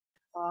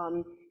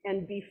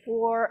And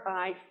before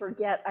I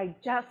forget, I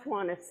just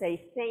want to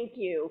say thank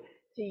you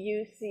to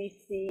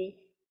UCC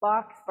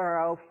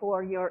Boxborough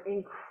for your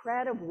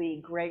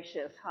incredibly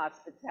gracious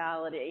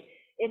hospitality.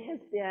 It has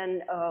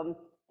been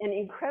an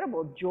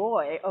incredible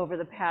joy over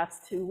the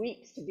past 2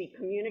 weeks to be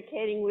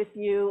communicating with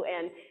you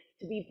and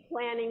to be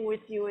planning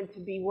with you and to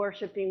be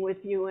worshiping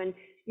with you. And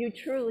you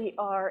truly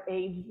are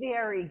a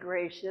very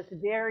gracious,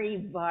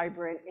 very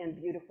vibrant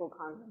and beautiful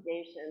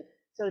congregation.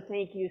 So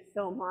thank you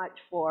so much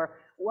for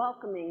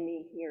welcoming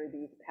me here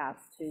these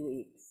past 2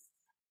 weeks.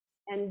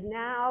 And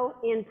now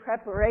in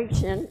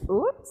preparation,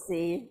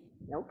 oopsie,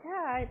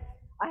 okay,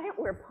 I didn't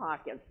wear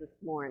pockets this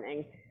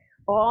morning.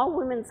 All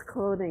women's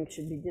clothing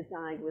should be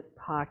designed with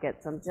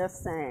pockets. I'm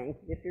just saying,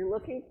 if you're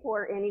looking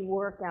for any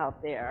work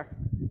out there,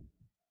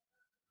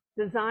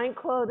 design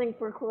clothing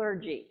for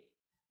clergy.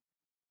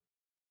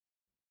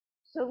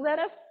 So let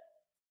us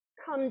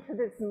come to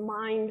this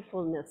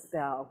mindfulness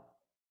bell.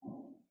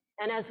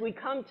 And as we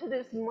come to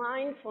this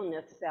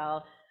mindfulness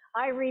bell,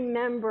 I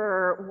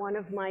remember one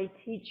of my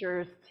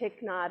teachers,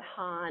 Thich Nhat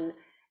Hanh,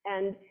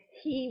 and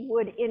he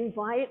would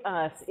invite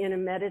us in a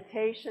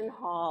meditation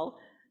hall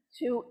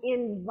to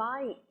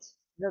invite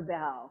the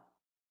bell.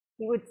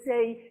 He would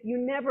say, you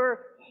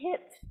never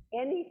hit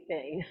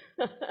anything.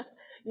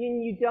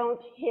 You don't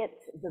hit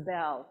the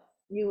bell.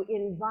 You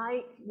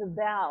invite the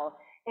bell.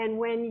 And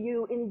when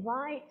you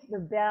invite the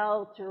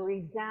bell to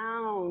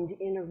resound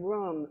in a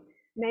room,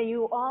 may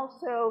you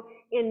also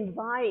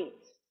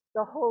invite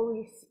the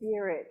Holy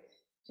Spirit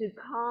to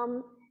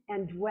come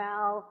and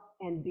dwell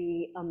and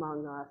be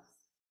among us.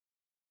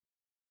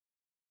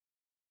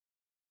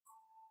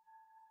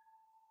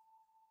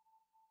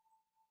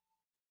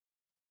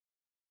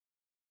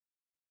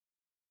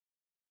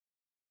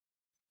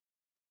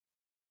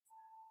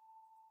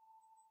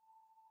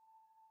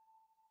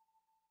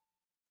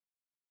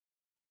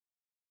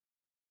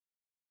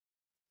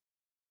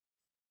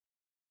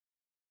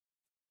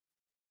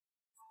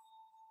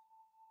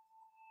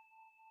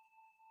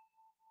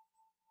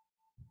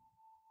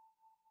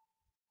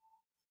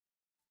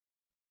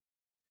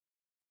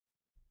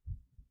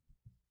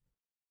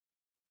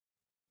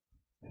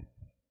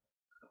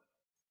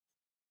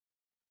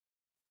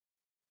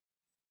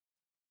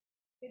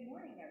 Good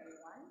morning,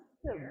 everyone.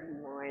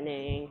 Good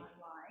morning. Online,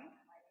 my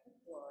name is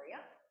Gloria.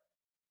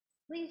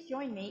 Please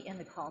join me in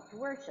the call to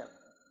worship.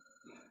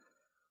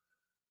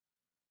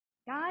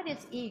 God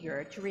is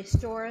eager to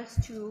restore us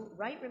to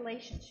right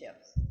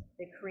relationships.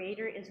 The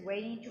Creator is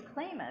waiting to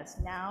claim us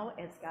now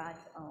as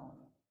God's own.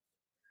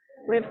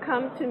 We've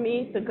come to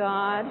meet the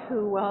God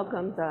who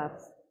welcomes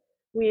us.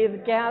 We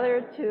have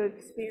gathered to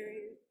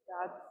experience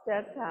God's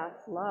steadfast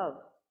love.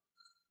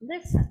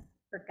 Listen,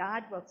 for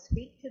God will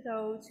speak to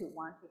those who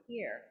want to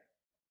hear.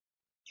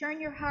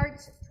 Turn your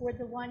hearts toward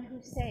the one who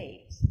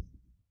saves.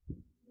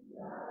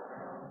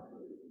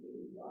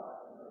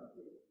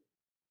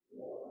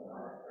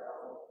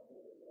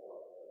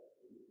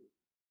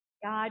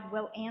 God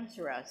will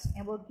answer us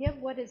and will give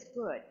what is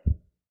good.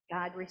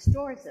 God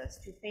restores us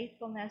to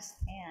faithfulness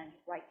and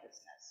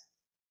righteousness.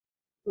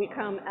 We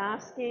come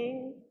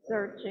asking,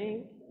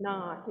 searching,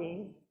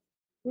 knocking.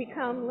 We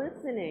come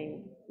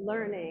listening,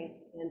 learning,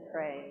 and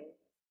praying.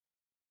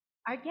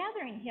 Our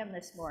gathering hymn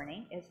this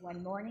morning is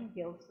When Morning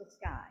Gilds the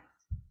Skies.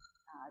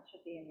 It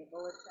should be in your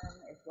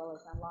bulletin as well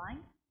as online.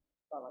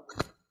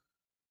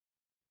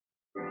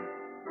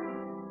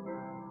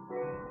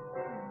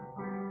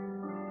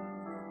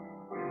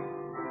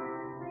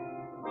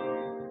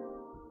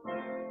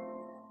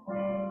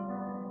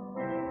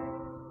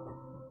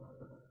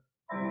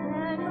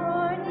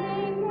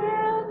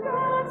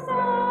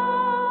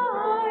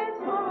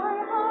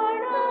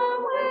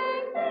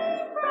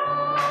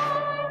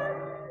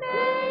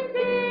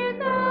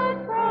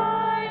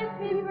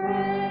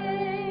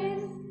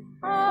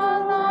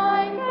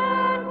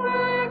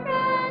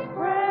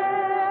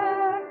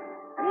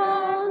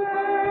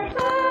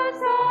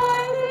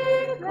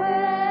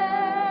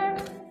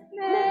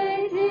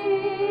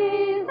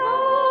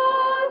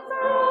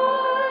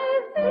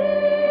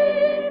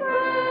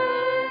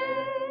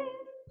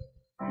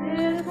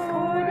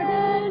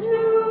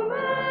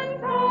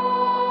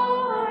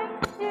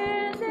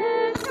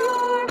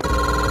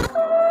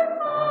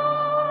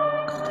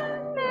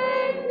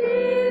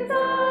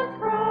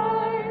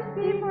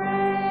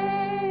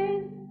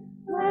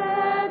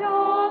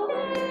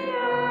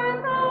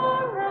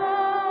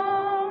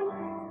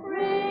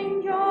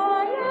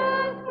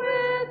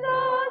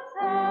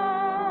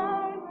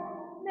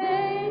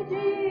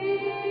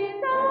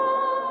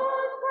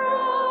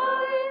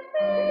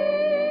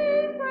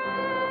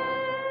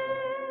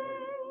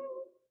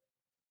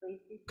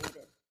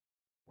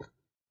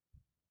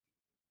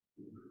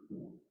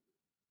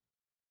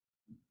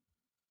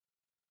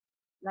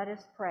 Let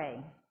us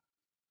pray.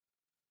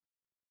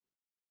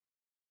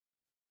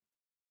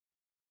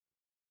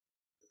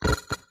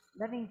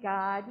 Loving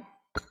God,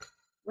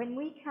 when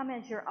we come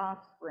as your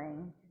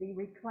offspring to be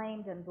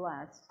reclaimed and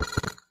blessed,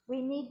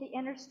 we need the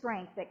inner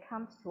strength that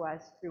comes to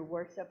us through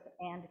worship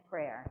and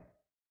prayer.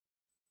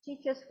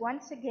 Teach us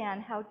once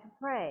again how to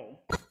pray.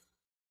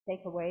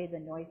 Take away the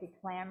noisy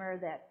clamor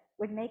that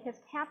would make us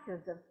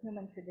captives of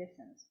human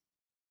traditions.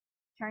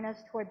 Turn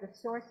us toward the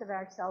source of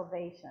our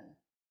salvation,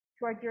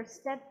 toward your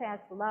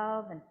steadfast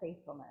love and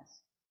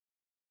faithfulness.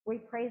 We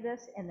pray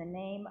this in the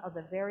name of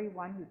the very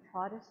one who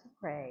taught us to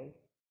pray,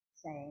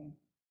 saying,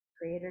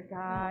 Creator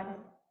God,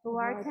 who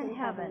art in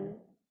heaven,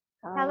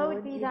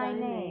 hallowed be thy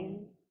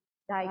name.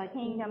 Thy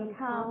kingdom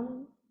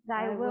come,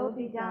 thy will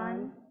be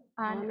done,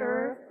 on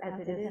earth as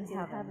it is in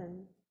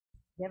heaven.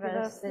 Give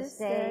us this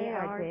day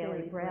our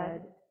daily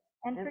bread,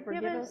 and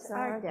forgive us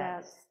our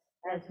debts,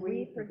 as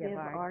we forgive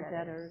our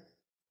debtors.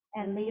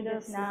 And lead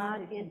us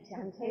not into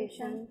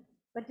temptation,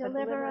 but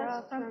deliver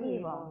us from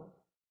evil.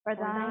 For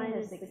thine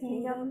is the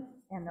kingdom,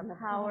 and the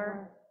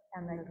power,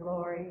 and the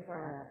glory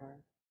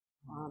forever.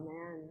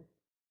 Amen.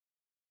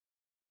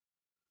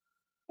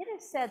 It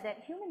is said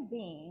that human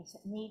beings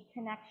need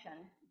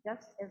connection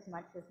just as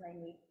much as they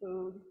need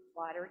food,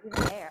 water,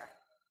 even air.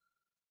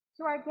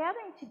 So our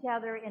gathering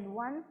together in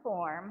one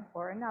form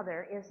or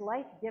another is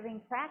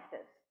life-giving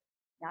practice,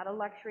 not a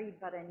luxury,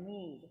 but a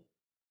need.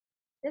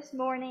 This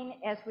morning,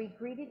 as we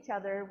greet each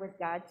other with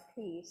God's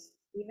peace,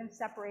 even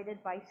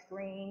separated by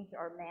screens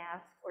or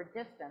masks or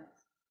distance,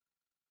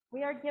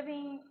 we are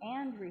giving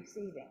and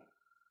receiving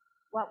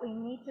what we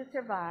need to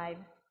survive,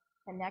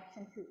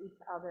 connection to each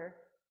other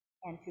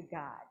and to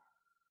God.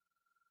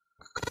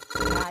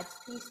 God's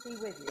peace be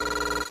with you.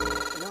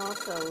 And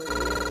also with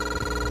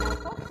you. Now,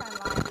 folks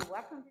online, you're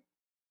welcome to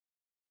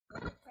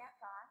the chat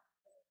box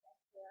in the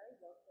sanctuary.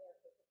 They'll share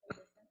physical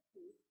distance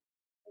peace.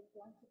 They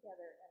join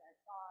together in a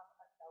song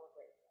of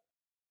celebration.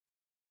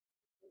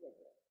 Be with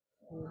you.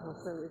 And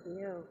also with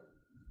you.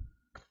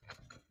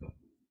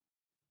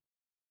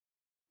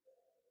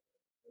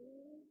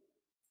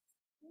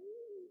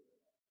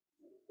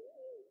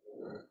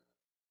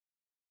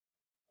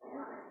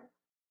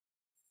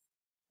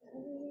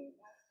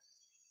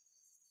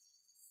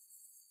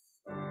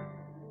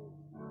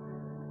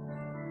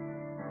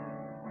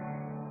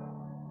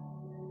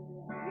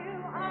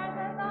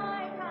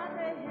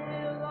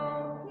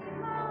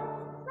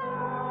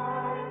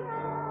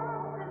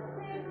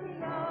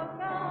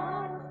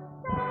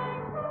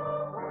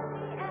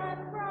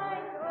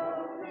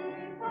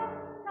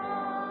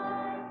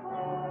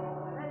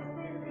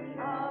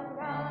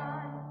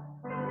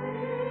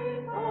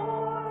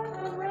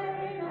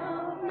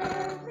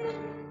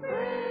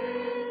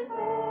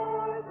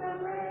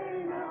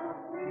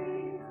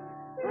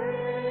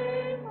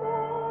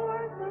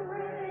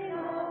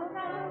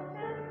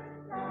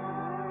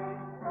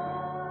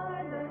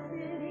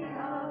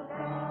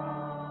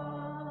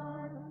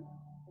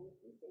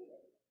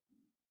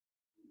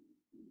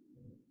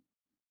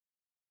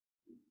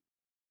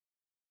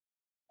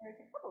 There's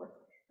a couple of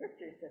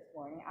scriptures this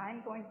morning.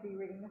 I'm going to be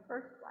reading the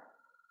first one.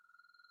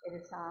 It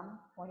is Psalm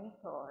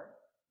 24,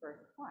 verse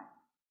 1.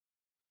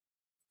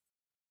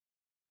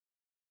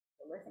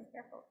 So listen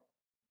carefully.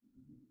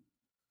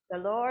 The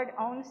Lord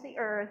owns the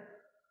earth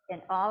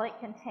and all it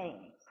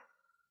contains,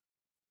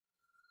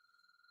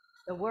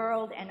 the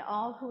world and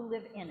all who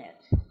live in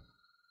it.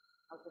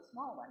 Of the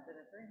small ones that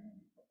are very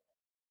meaningful.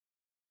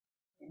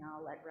 And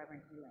I'll let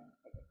Reverend Elaine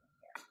take it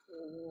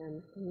from here.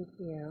 Amen. Thank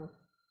you.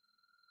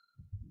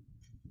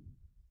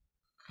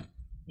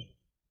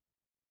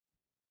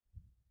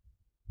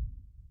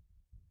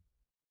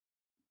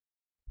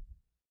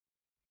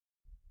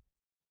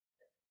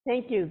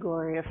 Thank you,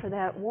 Gloria, for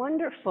that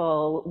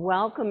wonderful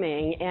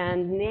welcoming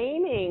and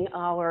naming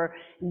our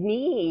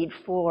need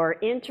for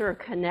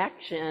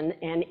interconnection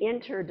and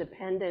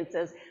interdependence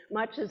as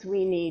much as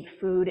we need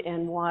food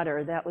and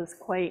water. That was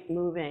quite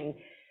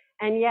moving.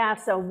 And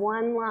yes, a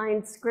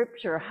one-line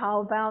scripture,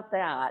 how about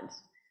that?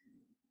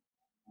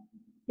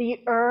 The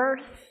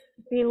earth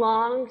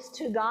belongs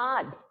to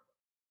God.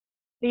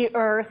 The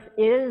earth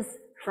is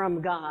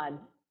from God.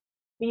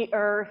 The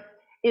earth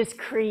is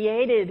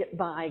created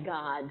by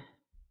God.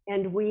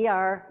 And we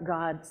are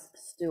God's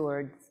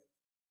stewards.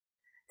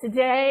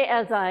 Today,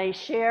 as I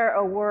share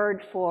a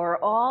word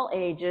for all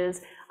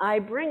ages, I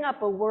bring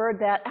up a word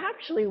that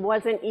actually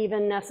wasn't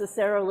even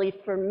necessarily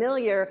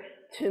familiar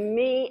to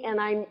me,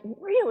 and I'm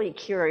really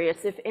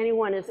curious if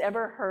anyone has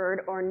ever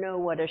heard or know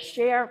what a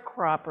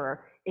sharecropper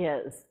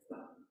is.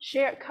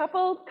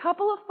 Couple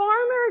of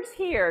farmers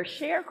here,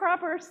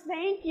 sharecroppers,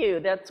 thank you,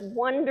 that's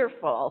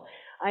wonderful.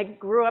 I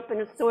grew up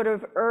in a sort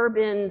of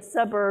urban,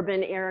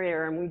 suburban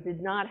area, and we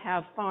did not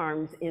have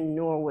farms in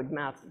Norwood,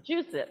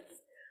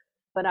 Massachusetts.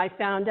 But I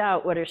found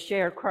out what a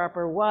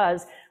sharecropper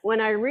was when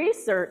I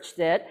researched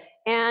it,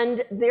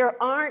 and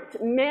there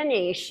aren't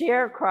many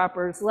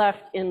sharecroppers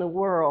left in the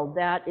world,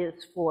 that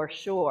is for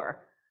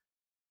sure.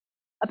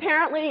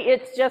 Apparently,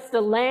 it's just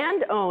a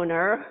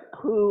landowner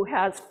who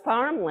has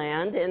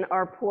farmland, and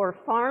our poor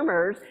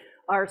farmers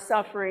are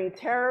suffering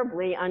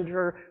terribly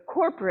under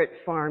corporate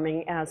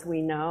farming, as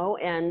we know.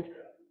 And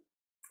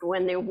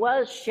when there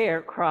was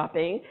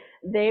sharecropping,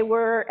 they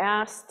were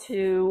asked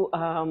to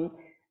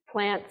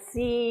plant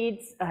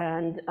seeds,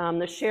 and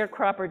the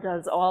sharecropper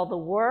does all the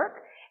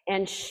work,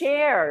 and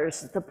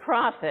shares the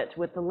profit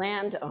with the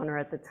landowner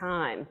at the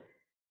time.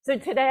 So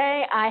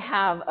today I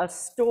have a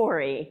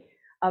story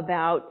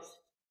about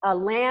a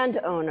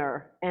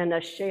landowner and a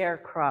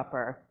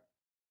sharecropper.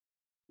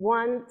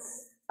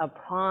 Once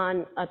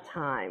upon a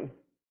time,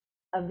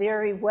 a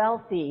very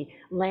wealthy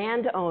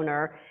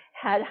landowner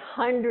had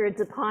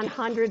hundreds upon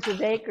hundreds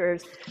of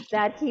acres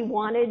that he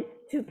wanted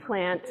to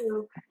plant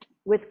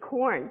with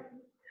corn.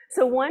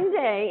 So one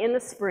day in the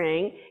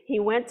spring, he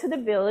went to the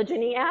village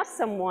and he asked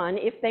someone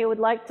if they would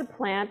like to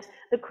plant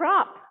the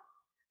crop.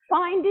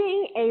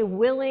 Finding a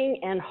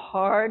willing and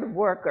hard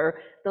worker,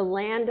 the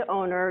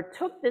landowner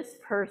took this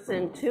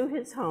person to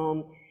his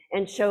home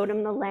and showed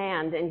him the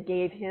land and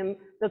gave him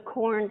the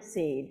corn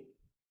seed.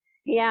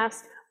 He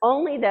asked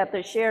only that the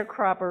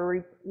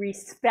sharecropper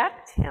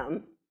respect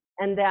him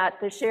and that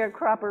the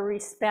sharecropper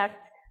respect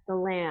the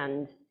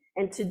land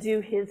and to do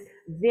his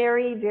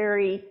very,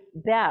 very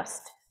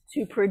best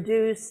to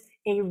produce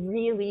a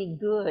really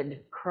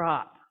good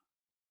crop.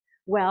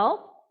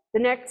 Well, the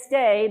next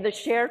day, the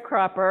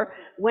sharecropper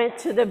went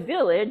to the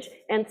village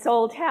and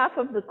sold half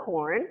of the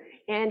corn,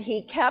 and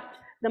he kept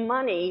the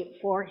money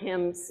for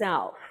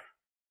himself.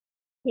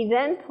 He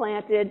then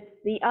planted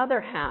the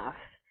other half.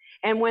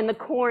 And when the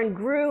corn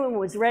grew and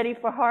was ready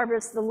for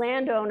harvest, the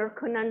landowner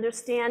couldn't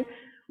understand,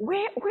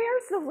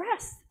 where's the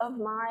rest of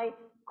my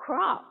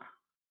crop?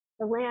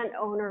 The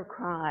landowner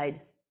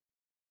cried.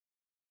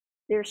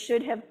 There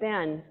should have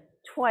been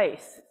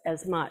twice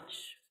as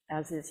much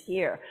as is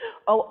here.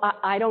 Oh,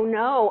 I don't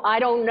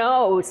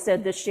know,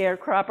 said the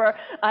sharecropper.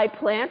 I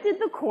planted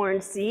the corn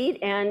seed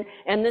and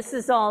this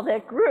is all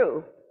that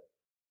grew.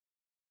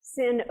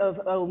 Sin of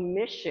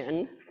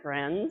omission,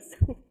 friends.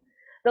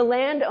 The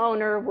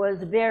landowner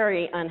was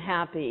very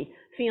unhappy,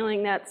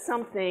 feeling that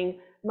something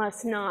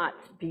must not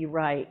be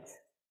right.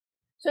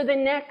 So the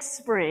next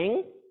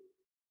spring,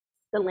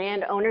 the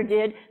landowner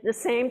did the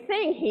same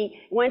thing.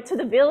 He went to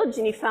the village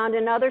and he found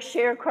another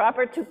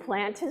sharecropper to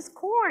plant his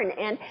corn.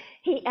 And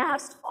he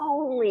asked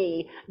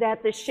only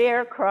that the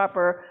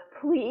sharecropper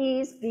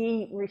please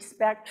be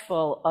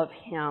respectful of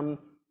him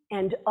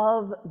and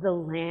of the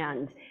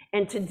land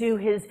and to do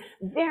his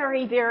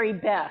very, very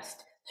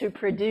best to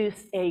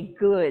produce a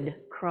good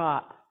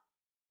crop.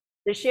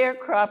 The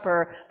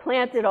sharecropper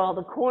planted all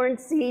the corn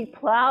seed,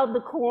 plowed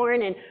the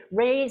corn, and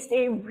raised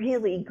a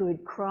really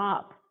good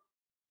crop.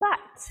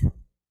 But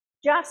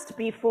just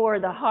before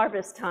the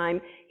harvest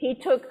time, he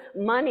took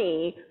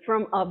money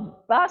from a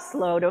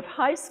busload of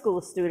high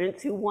school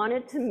students who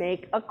wanted to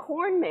make a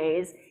corn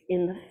maze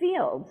in the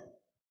field.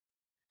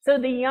 So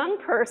the young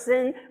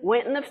person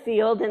went in the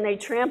field and they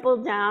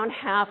trampled down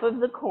half of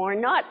the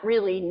corn, not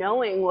really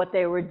knowing what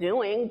they were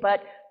doing,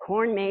 but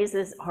corn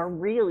mazes are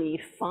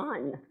really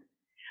fun.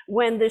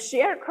 When the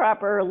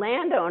sharecropper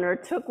landowner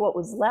took what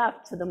was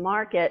left to the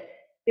market,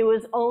 it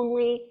was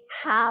only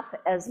half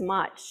as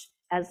much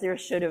as there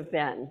should have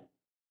been.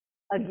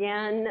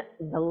 Again,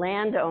 the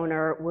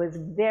landowner was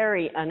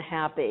very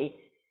unhappy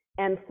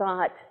and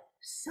thought,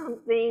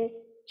 something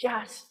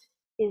just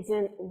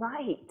isn't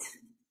right.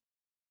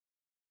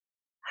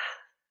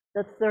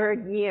 The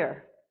third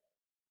year,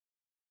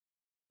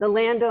 the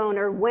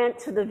landowner went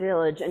to the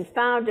village and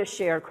found a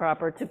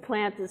sharecropper to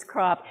plant his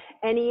crop,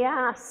 and he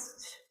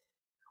asked,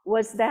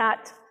 was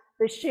that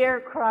the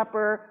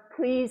sharecropper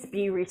please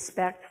be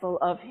respectful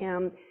of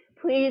him,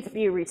 please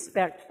be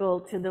respectful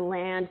to the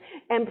land,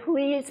 and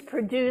please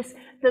produce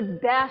the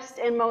best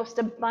and most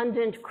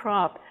abundant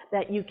crop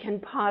that you can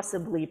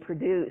possibly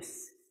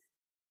produce.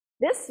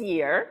 This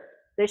year,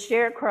 the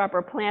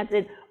sharecropper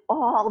planted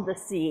all the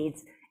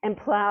seeds and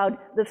plowed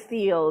the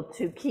field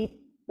to keep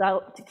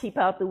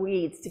out the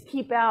weeds, to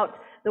keep out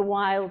the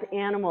wild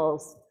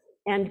animals,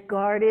 and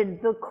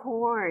guarded the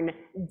corn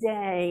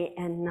day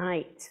and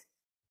night.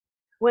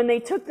 When they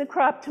took the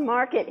crop to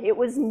market, it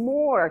was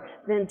more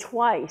than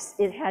twice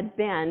it had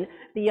been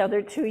the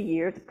other 2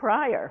 years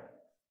prior.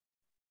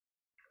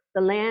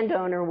 The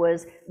landowner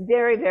was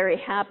very, very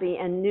happy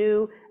and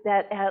knew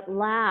that at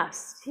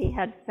last he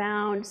had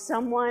found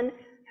someone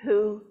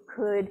who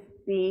could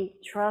be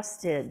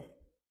trusted.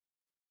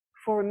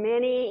 For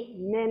many,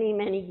 many,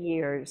 many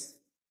years,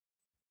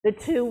 the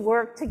two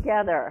worked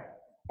together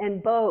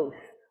and both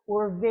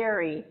were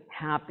very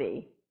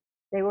happy.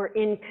 They were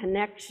in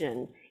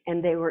connection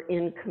and they were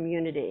in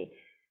community.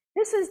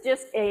 This is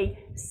just a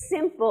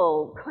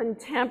simple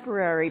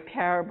contemporary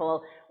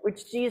parable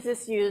which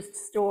Jesus used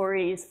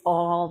stories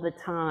all the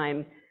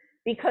time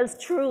because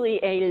truly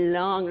a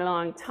long,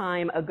 long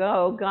time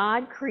ago,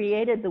 God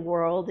created the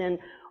world and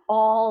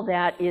all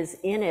that is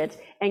in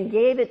it and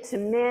gave it to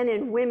men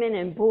and women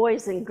and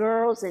boys and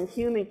girls and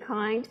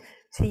humankind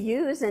to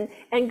use.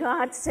 And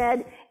God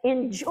said,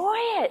 enjoy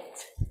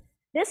it.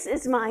 This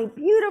is my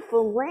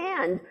beautiful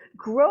land.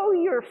 Grow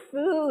your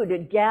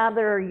food,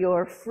 gather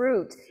your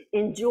fruit,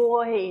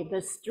 enjoy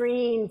the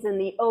streams and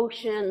the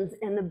oceans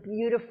and the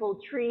beautiful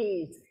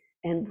trees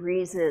and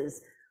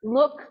breezes.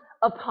 Look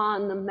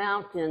upon the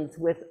mountains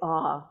with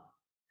awe.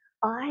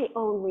 I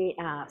only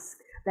ask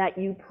that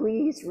you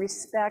please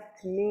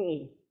respect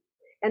me.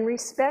 and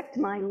respect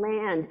my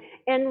land,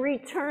 and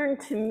return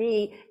to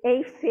me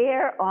a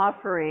fair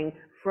offering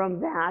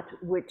from that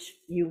which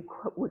you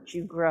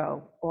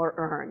grow or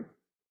earn.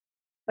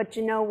 But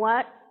you know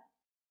what?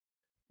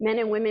 Men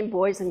and women,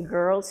 boys and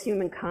girls,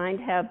 humankind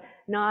have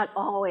not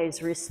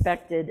always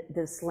respected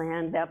this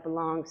land that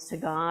belongs to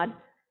God.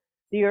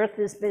 The earth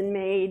has been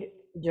made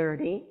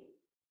dirty.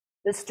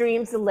 The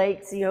streams, the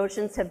lakes, the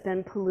oceans have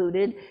been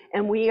polluted,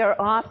 and we are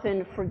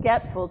often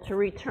forgetful to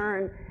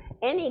return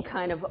any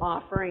kind of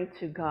offering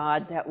to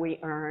God that we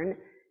earn,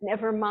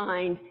 never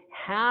mind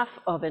half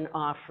of an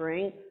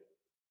offering.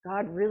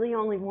 God really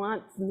only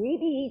wants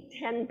maybe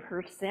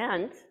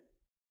 10%.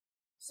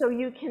 So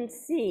you can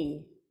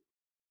see,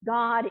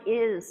 God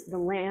is the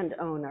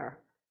landowner,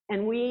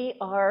 and we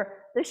are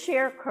the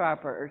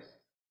sharecroppers.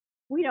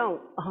 We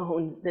don't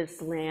own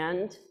this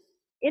land.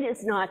 It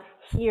is not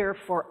here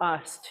for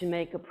us to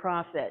make a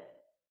profit.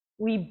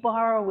 We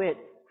borrow it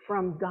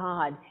from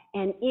God,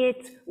 and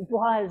it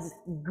was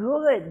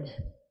good.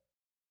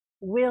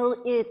 Will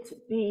it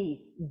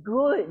be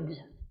good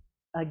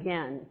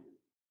again?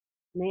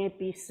 May it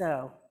be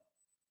so.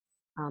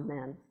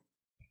 Amen.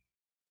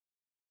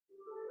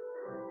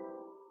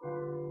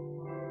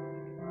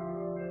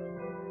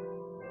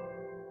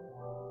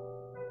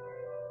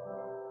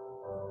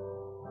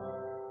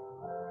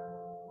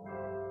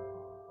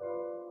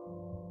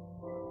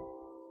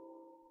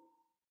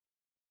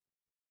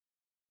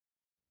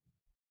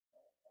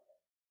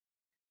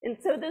 And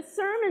so the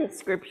sermon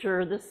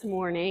scripture this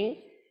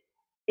morning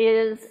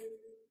is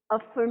a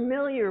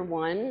familiar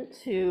one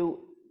to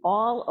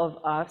all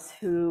of us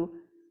who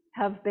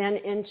have been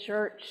in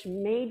church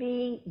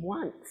maybe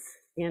once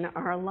in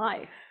our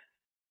life.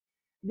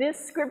 This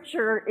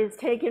scripture is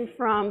taken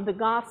from the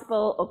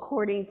Gospel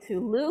according to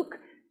Luke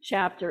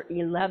chapter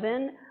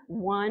 11,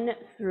 1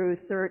 through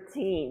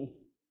 13.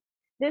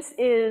 This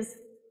is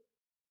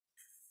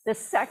the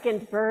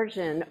second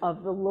version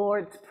of the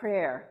Lord's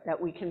Prayer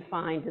that we can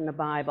find in the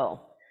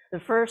Bible. The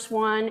first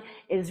one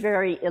is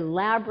very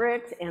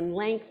elaborate and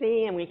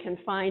lengthy, and we can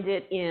find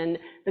it in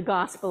the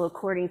Gospel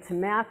according to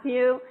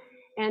Matthew.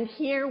 And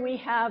here we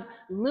have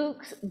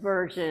Luke's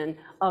version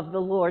of the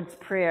Lord's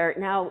Prayer.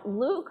 Now,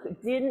 Luke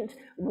didn't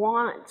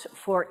want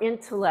for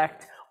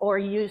intellect or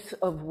use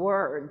of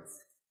words,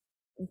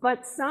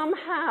 but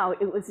somehow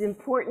it was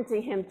important to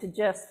him to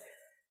just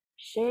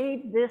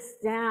shade this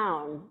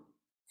down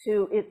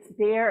to its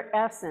bare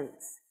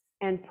essence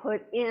and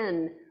put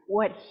in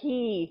what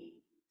he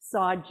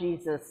saw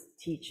Jesus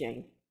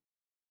teaching.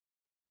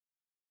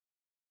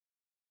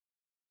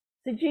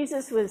 So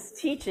Jesus was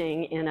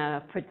teaching in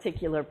a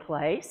particular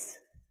place,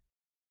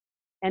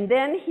 and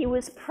then he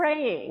was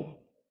praying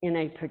in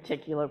a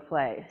particular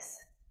place.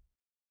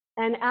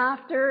 And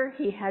after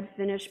he had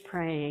finished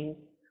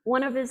praying,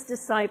 one of his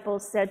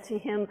disciples said to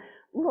him,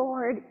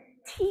 "Lord,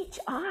 teach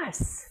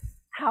us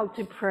how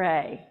to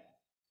pray,"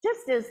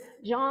 just as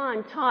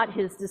John taught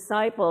his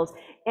disciples.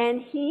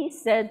 And he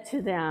said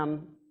to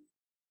them,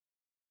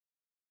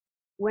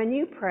 "When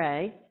you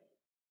pray,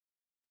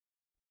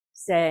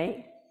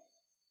 say,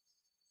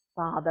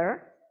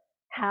 'Father,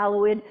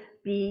 hallowed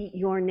be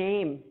your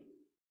name.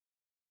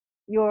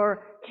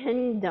 Your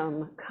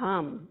kingdom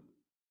come.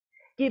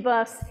 Give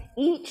us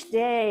each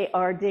day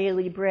our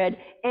daily bread,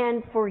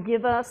 and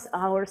forgive us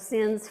our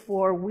sins,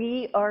 for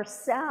we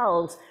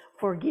ourselves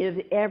forgive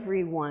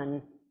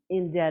everyone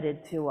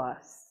indebted to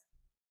us.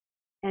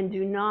 And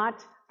do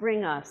not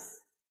bring us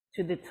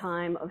to the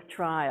time of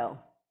trial.'"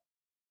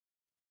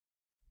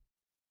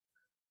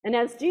 And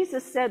as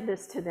Jesus said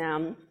this to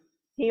them,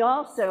 he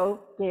also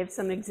gave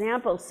some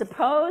examples.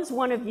 Suppose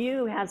one of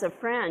you has a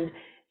friend,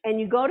 and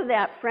you go to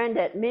that friend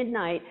at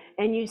midnight,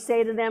 and you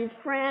say to them,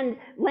 "Friend,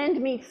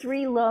 lend me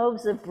 3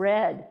 loaves of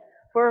bread,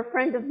 for a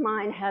friend of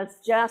mine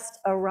has just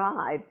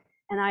arrived,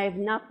 and I have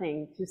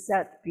nothing to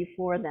set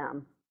before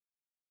them."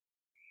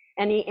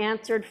 And he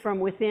answered from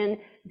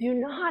within, "Do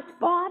not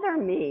bother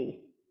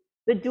me.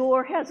 The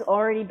door has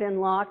already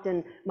been locked,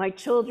 and my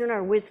children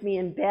are with me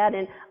in bed,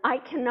 and I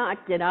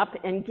cannot get up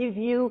and give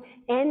you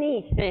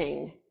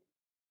anything."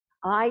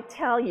 I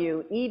tell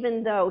you,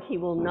 even though he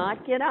will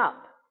not get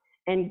up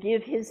and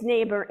give his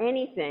neighbor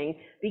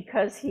anything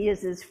because he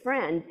is his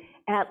friend,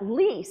 at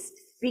least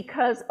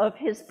because of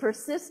his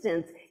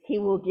persistence, he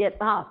will get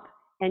up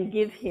and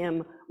give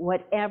him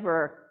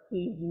whatever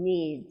he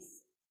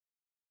needs.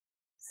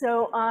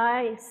 So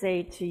I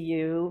say to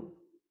you,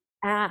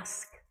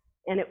 ask,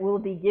 and it will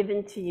be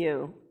given to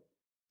you.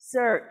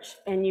 Search,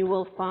 and you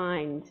will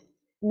find.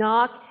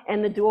 Knock,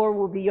 and the door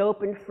will be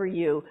opened for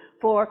you.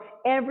 For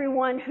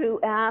everyone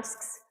who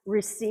asks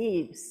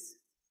receives,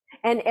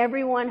 and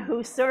everyone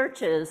who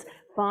searches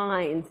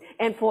finds,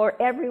 and for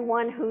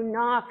everyone who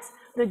knocks,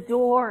 the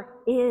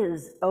door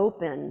is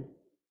open.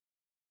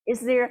 Is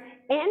there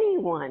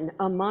anyone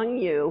among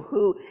you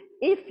who,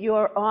 if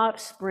your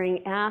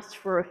offspring asked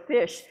for a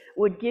fish,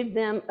 would give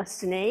them a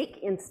snake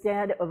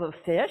instead of a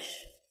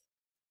fish?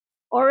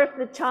 Or if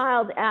the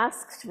child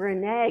asks for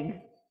an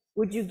egg,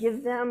 would you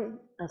give them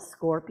a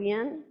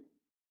scorpion?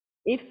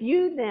 If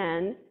you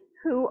then,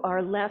 who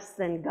are less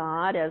than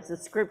God, as the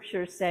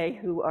scriptures say,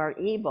 who are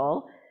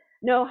evil,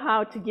 know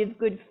how to give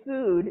good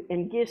food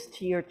and gifts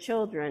to your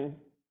children,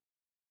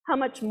 how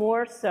much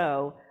more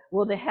so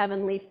will the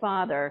Heavenly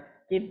Father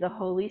give the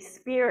Holy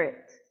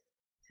Spirit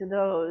to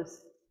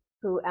those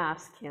who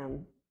ask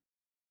him.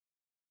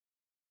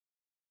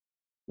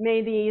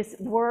 May these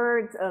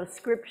words of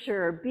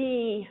Scripture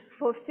be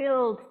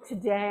fulfilled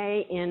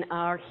today in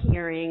our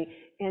hearing,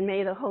 and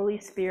may the Holy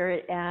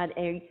Spirit add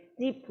a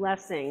deep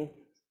blessing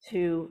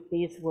to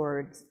these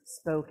words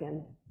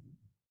spoken.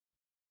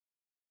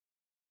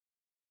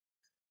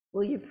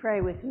 Will you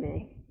pray with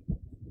me?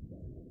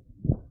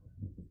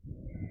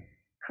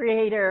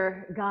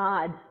 Creator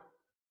God,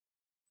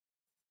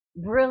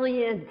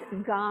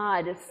 brilliant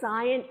God,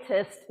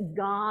 scientist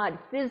God,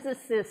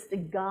 physicist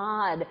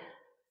God,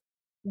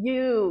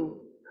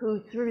 you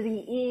who through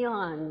the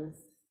eons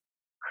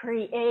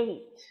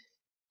create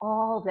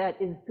all that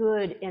is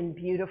good and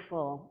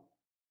beautiful.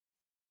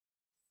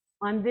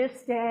 On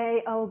this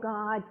day, oh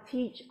God,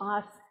 teach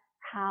us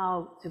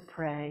how to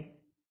pray.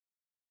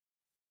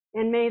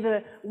 And may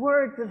the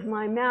words of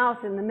my mouth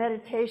and the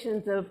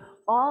meditations of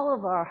all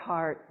of our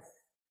hearts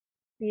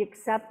be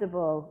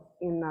acceptable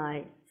in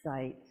thy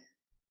sight.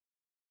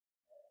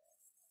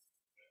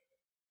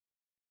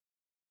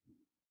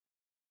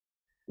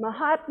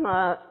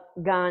 Mahatma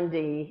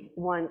Gandhi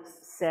once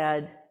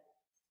said,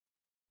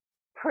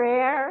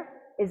 "Prayer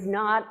is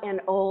not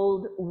an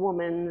old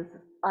woman's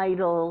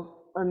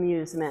idle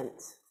amusement.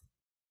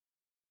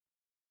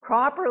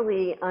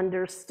 Properly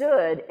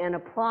understood and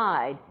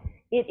applied,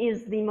 it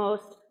is the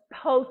most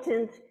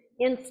potent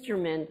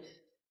instrument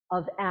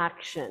of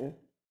action.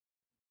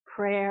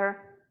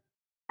 Prayer,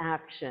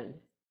 action."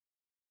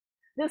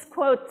 This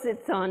quote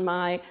sits on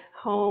my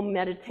home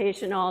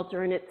meditation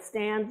altar, and it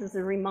stands as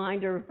a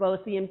reminder of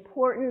both the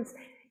importance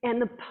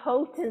and the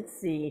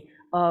potency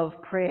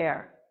of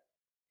prayer.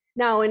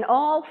 Now, in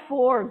all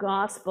four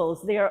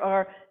Gospels, there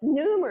are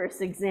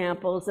numerous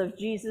examples of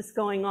Jesus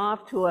going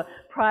off to a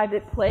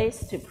private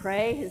place to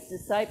pray. His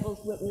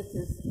disciples witness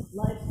his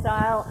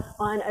lifestyle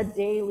on a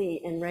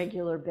daily and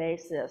regular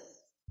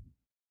basis.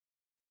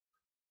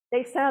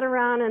 They sat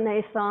around and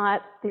they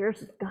thought,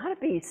 there's got to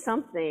be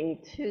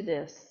something to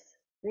this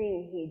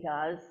thing he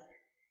does.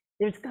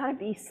 There's got to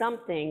be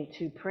something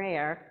to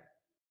prayer.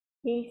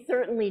 He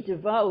certainly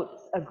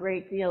devotes a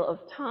great deal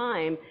of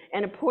time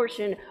and a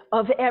portion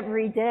of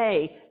every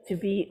day to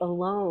be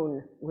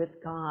alone with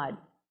God.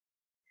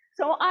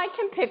 So I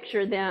can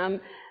picture them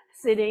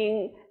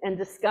sitting and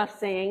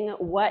discussing,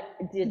 what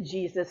did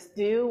Jesus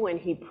do when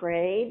he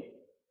prayed?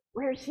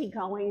 Where's he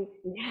going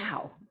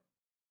now?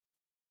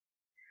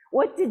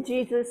 What did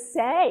Jesus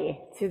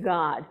say to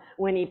God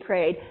when he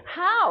prayed?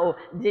 How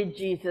did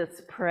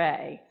Jesus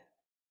pray?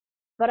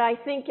 But I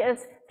think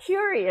as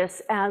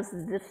curious as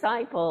the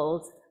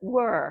disciples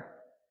were,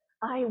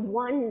 I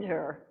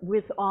wonder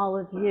with all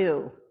of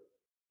you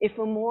if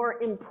a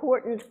more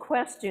important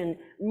question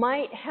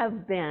might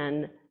have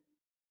been,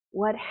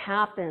 what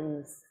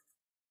happens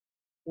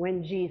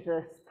when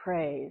Jesus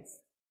prays?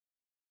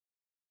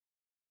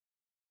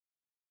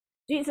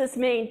 Jesus'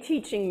 main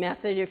teaching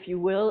method, if you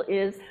will,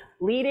 is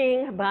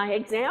leading by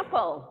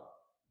example.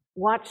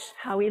 Watch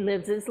how he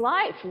lives his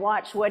life.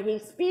 Watch what he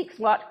speaks.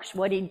 Watch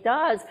what he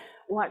does.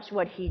 Watch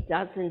what he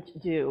doesn't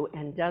do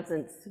and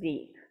doesn't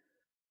speak.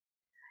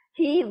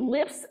 He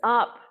lifts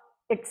up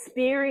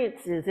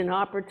experiences and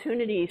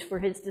opportunities for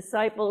his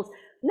disciples,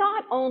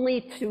 not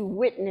only to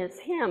witness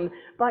him,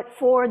 but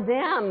for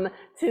them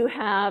to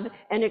have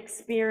an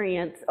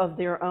experience of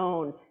their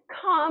own.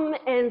 Come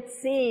and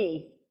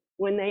see,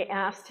 when they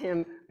asked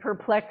him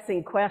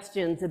perplexing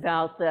questions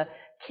about the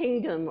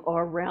kingdom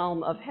or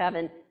realm of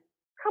heaven.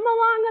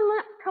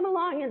 Come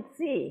along and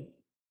see.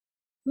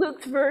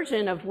 Luke's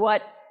version of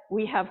what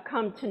we have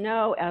come to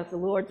know as the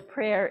Lord's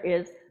Prayer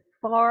is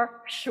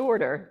far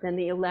shorter than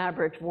the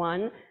elaborate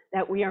one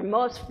that we are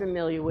most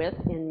familiar with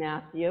in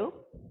Matthew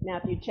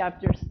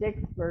chapter 6,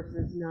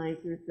 verses 9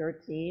 through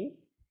 13.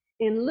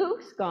 In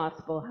Luke's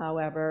gospel,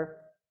 however,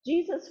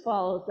 Jesus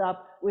follows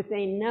up with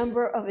a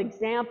number of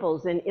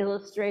examples and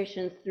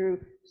illustrations through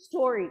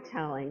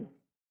storytelling,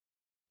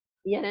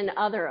 yet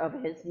another of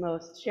his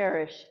most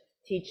cherished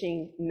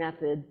teaching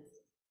methods.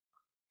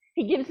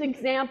 He gives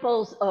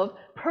examples of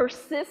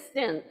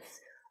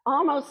persistence,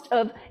 almost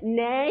of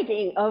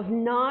nagging, of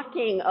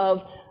knocking,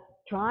 of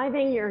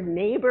driving your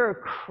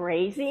neighbor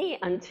crazy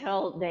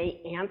until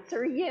they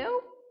answer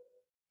you.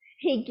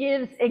 He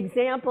gives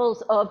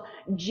examples of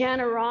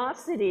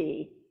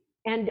generosity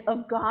and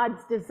of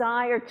God's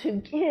desire to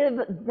give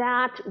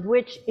that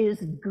which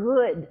is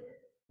good,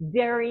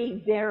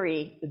 very,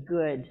 very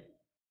good.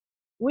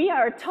 We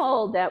are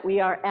told that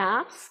we are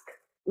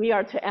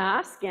to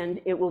ask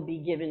and it will be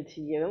given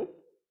to you,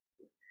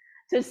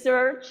 to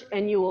search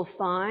and you will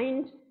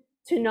find,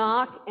 to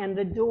knock and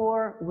the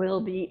door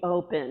will be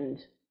opened.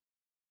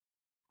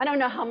 I don't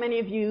know how many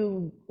of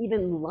you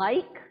even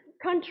like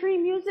country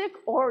music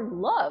or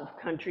love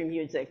country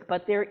music,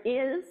 but there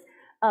is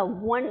a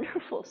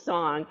wonderful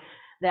song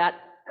that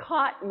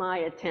caught my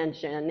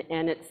attention,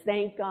 and it's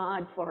thank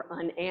God for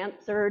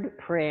unanswered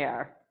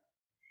prayer.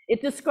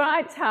 It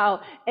describes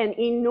how an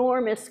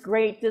enormous,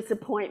 great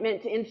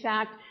disappointment, in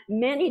fact,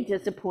 many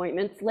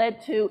disappointments,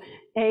 led to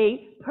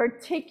a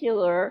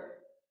particular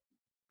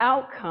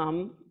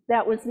outcome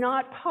that was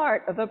not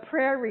part of a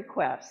prayer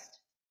request.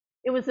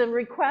 It was a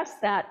request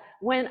that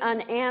went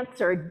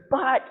unanswered,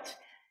 but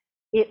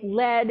it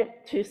led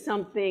to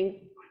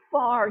something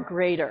far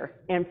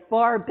greater and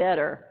far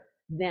better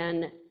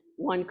than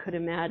one could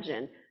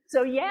imagine.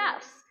 So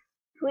yes,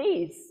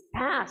 please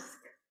ask,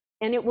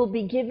 and it will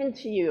be given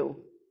to you,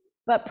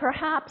 but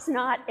perhaps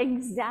not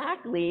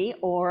exactly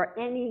or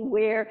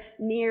anywhere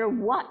near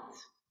what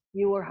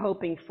you were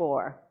hoping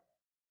for,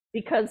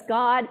 because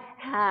God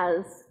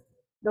has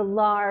the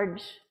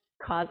large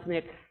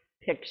cosmic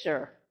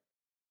picture.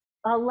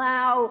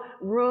 Allow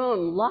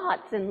room,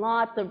 lots and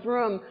lots of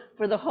room,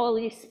 for the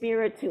Holy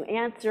Spirit to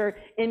answer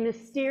in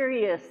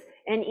mysterious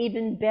and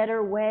even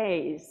better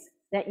ways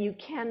that you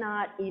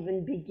cannot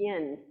even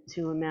begin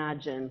to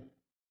imagine.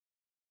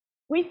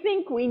 We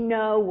think we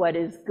know what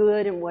is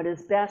good and what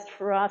is best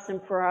for us and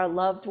for our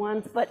loved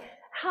ones, but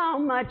how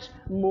much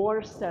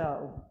more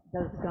so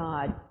does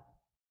God?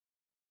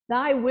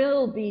 Thy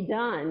will be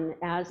done,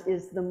 as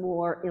is the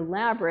more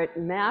elaborate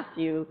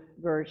Matthew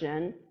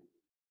version.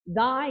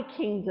 Thy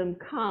kingdom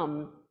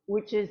come,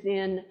 which is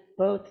in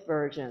both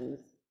versions.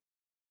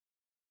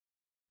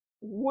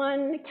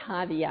 One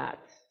caveat.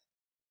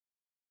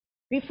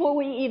 Before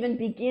we even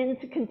begin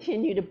to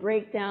continue to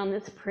break down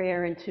this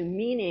prayer into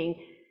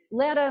meaning,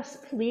 let us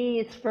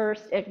please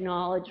first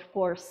acknowledge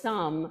for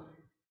some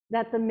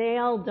that the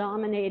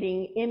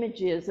male-dominating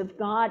images of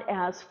God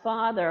as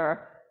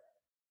Father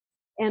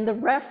and the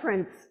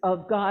reference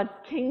of God's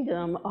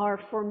kingdom are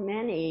for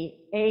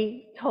many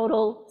a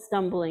total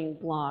stumbling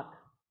block.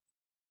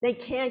 They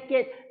can't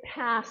get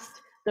past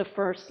the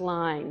first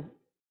line.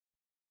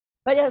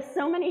 But as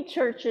so many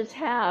churches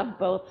have,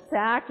 both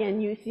SAC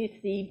and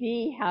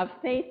UCCB have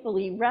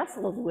faithfully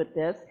wrestled with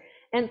this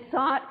and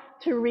sought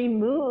to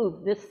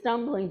remove this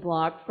stumbling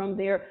block from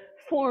their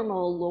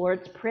formal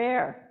Lord's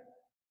Prayer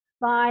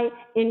by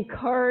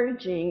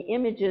encouraging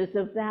images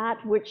of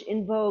that which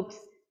invokes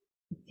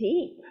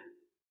deep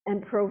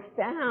and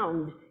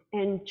profound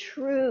and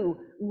true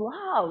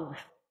love,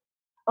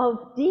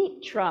 of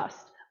deep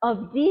trust,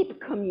 of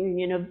deep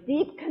communion, of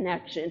deep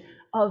connection,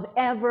 of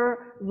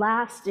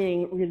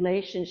everlasting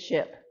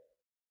relationship,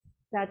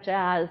 such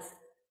as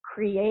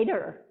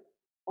Creator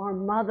or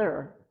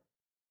Mother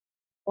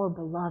or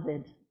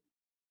Beloved.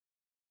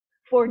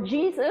 For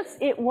Jesus,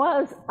 it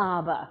was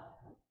Abba.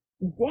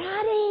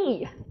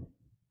 Daddy,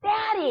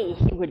 Daddy,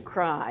 he would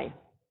cry.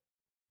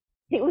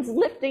 He was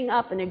lifting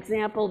up an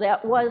example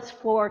that was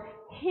for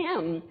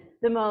him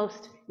the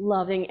most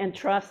loving and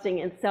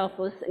trusting and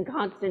selfless and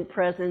constant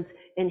presence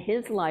in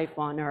his life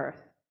on earth.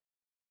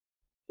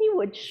 He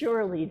would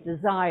surely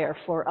desire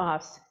for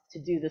us to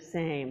do the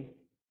same.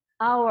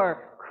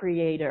 Our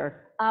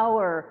Creator,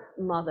 our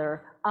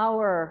Mother,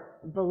 our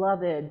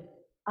Beloved,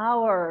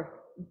 our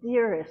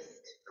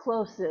dearest,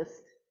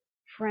 closest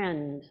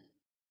friend.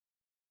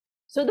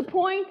 So the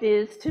point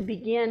is to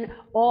begin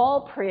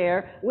all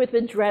prayer with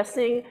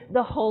addressing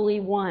the Holy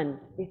One.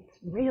 It's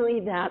really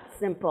that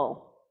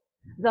simple.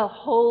 The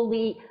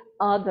Holy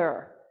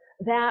Other,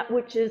 that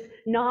which is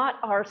not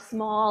our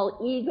small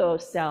ego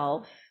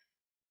self,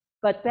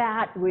 but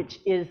that which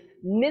is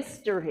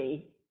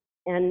mystery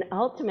and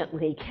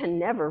ultimately can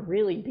never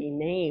really be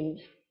named.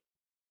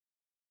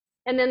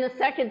 And then the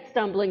second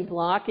stumbling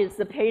block is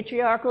the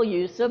patriarchal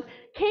use of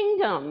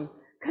kingdom,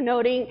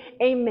 connoting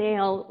a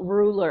male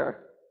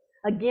ruler.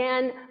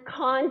 Again,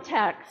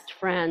 context,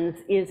 friends,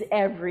 is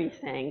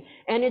everything.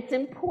 And it's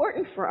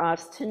important for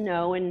us to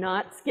know and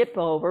not skip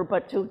over,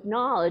 but to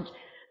acknowledge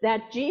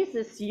that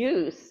Jesus'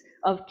 use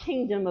of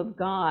kingdom of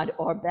God,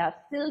 or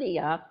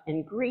basileia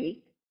in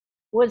Greek,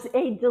 was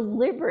a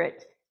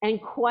deliberate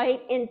and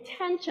quite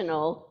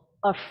intentional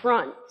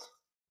affront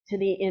to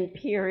the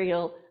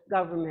imperial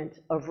government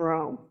of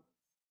Rome,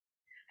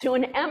 to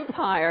an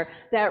empire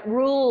that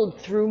ruled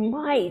through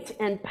might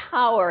and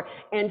power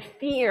and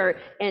fear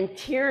and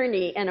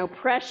tyranny and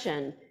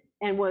oppression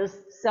and was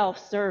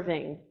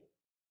self-serving.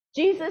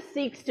 Jesus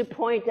seeks to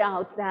point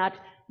out that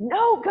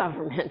no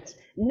government,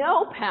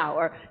 no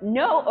power,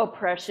 no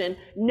oppression,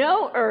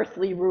 no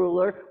earthly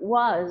ruler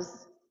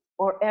was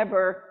or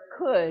ever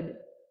could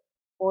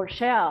or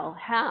shall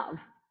have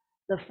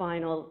the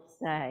final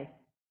say.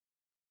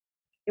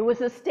 It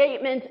was a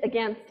statement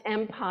against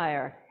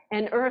empire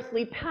and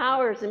earthly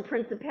powers and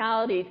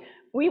principalities.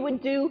 We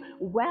would do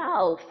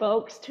well,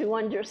 folks, to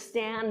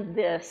understand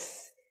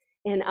this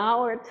in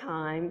our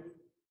time,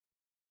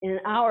 in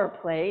our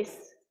place,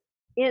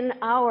 in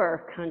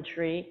our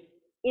country,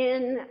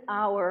 in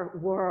our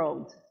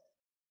world.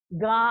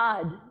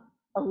 God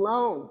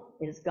alone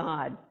is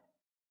God.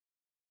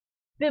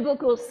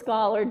 Biblical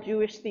scholar,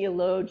 Jewish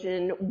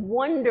theologian,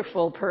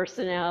 wonderful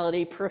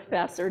personality,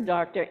 Professor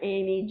Dr.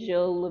 Amy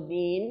Jill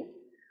Levine,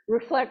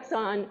 reflects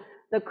on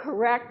the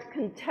correct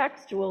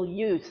contextual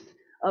use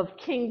of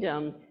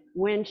kingdom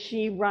when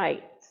she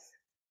writes,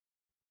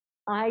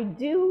 "I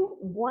do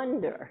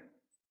wonder,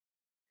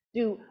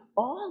 do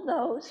all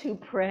those who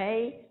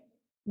pray,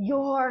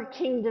 'Your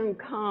kingdom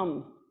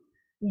come,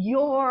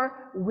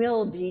 your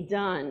will be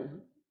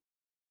done,'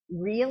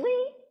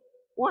 really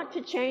want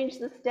to change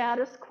the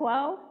status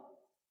quo?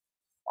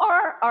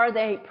 Or are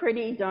they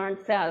pretty darn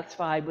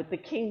satisfied with the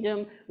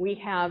kingdom we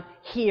have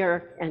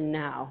here and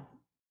now?"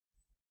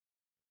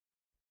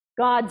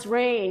 God's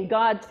reign,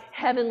 God's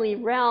heavenly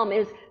realm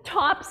is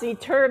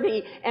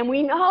topsy-turvy, and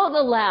we know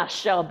the last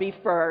shall be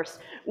first.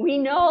 We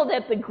know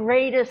that the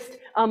greatest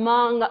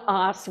among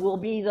us will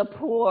be the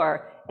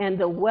poor, and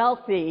the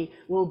wealthy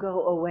will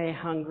go away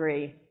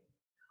hungry.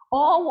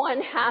 All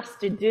one has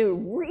to do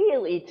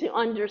really to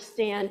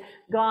understand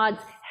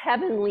God's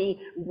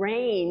heavenly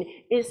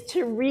reign is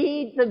to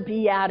read the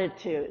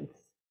Beatitudes.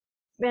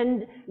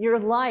 Spend your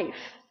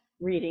life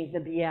reading the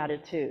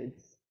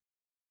Beatitudes.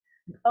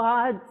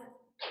 God's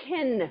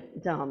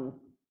kingdom.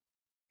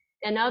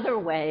 Another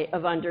way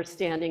of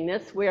understanding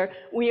this, where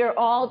we are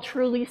all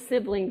truly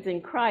siblings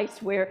in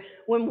Christ, where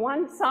when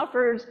one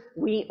suffers,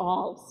 we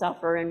all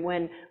suffer, and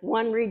when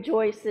one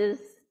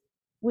rejoices,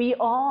 we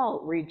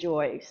all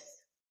rejoice.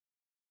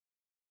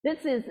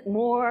 This is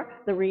more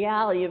the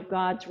reality of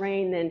God's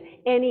reign than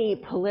any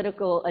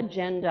political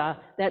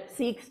agenda that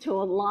seeks to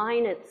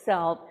align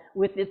itself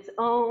with its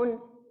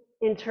own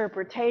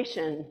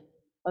interpretation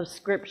of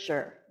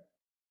Scripture.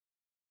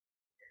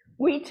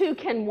 We too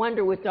can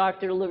wonder with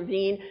Dr.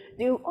 Levine,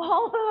 do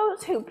all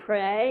those who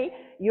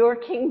pray, "Your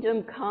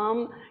kingdom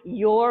come,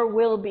 your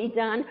will be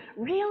done,"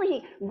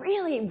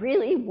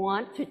 really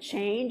want to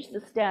change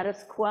the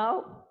status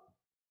quo?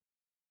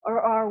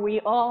 Or are we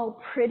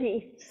all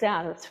pretty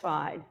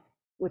satisfied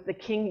with the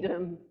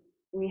kingdom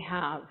we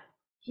have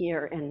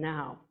here and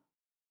now?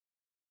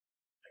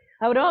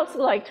 I would also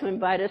like to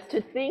invite us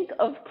to think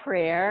of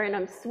prayer, and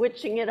I'm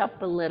switching it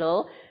up a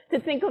little, to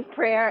think of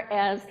prayer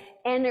as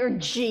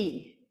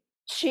energy.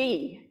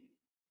 Chi,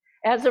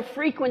 as a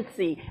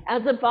frequency,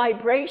 as a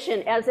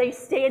vibration, as a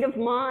state of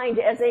mind,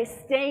 as a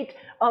state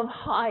of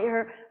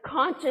higher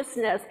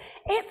consciousness.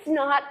 It's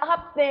not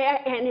up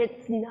there and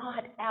it's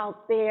not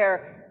out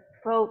there,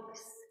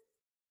 folks.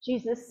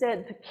 Jesus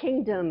said the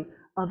kingdom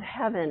of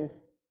heaven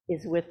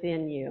is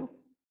within you.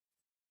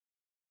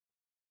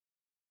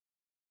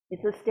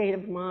 It's a state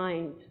of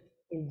mind,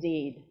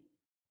 indeed.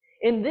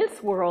 In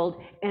this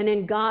world and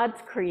in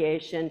God's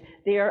creation,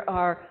 there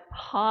are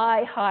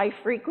high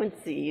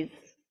frequencies.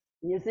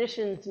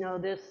 Musicians know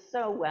this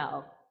so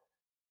well.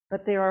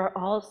 But there are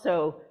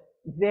also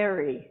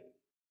very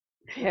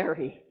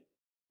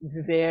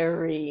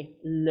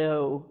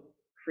low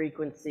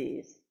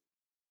frequencies.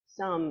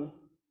 Some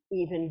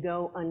even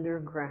go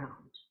underground.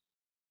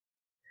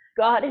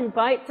 God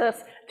invites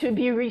us to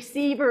be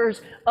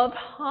receivers of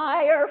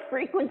higher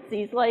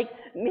frequencies like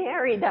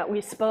Mary that we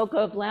spoke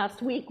of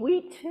last week.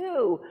 We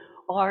too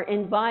are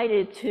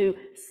invited to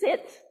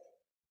sit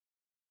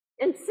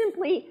and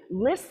simply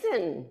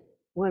listen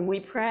when we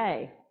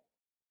pray,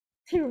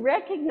 to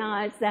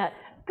recognize that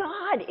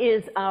God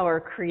is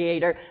our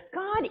creator.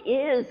 God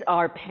is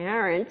our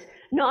parent,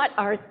 not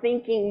our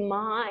thinking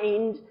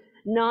mind,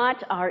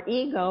 not our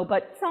ego,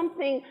 but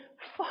something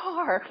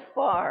far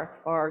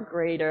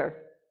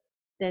greater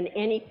than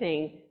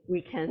anything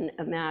we can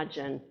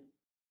imagine.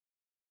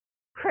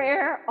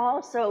 Prayer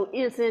also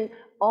isn't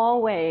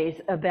always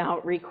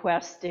about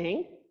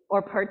requesting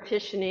or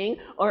petitioning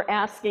or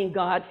asking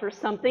God for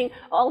something,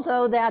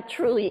 although that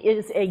truly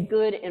is a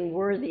good and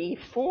worthy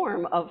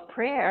form of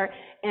prayer,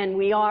 and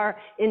we are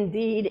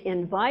indeed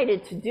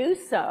invited to do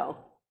so.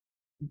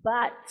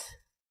 But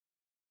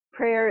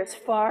prayer is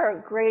far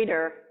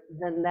greater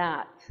than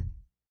that.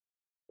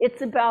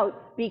 It's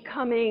about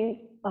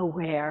becoming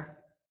aware.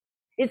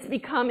 It's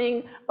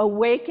becoming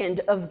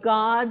awakened of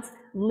God's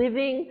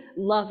living,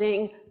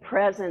 loving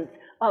presence,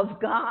 of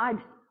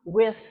God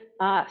with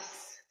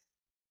us,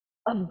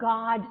 of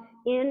God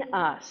in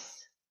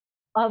us,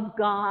 of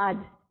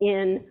God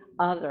in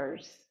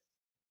others.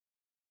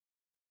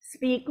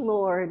 Speak,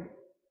 Lord,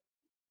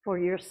 for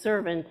your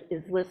servant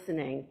is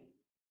listening.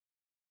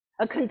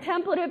 A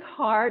contemplative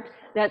heart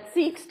that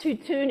seeks to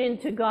tune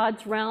into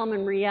God's realm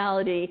and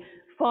reality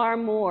far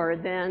more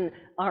than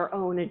our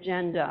own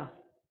agenda.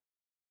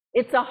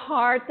 It's a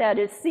heart that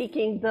is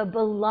seeking the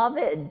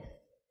beloved,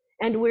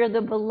 and where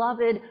the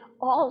beloved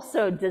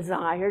also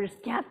desires,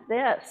 get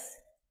this,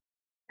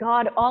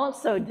 God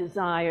also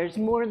desires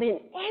more than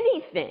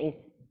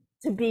anything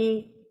to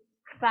be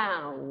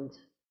found.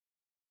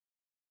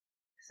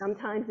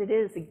 Sometimes it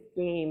is a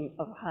game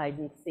of hide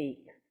and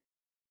seek.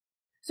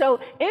 So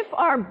if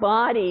our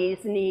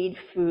bodies need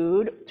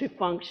food to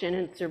function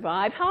and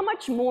survive, how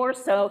much more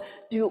so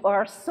do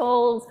our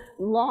souls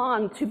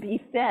long to be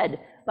fed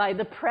by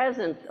the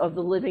presence of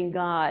the living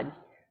God?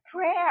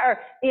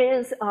 Prayer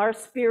is our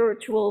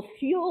spiritual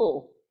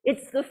fuel.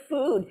 It's the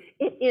food.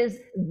 It is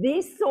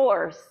the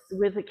source,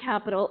 with a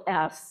capital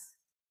S,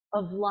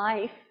 of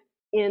life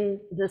in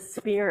the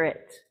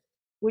Spirit,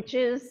 which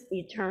is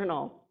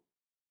eternal.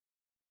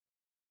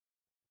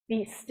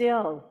 Be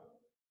still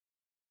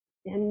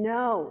and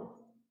know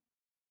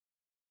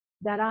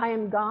that I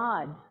am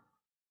God.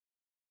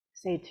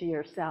 Say to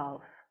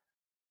yourself,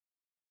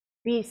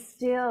 be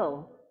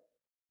still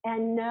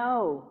and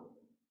know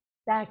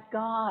that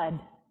God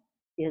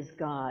is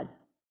God.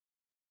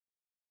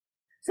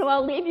 So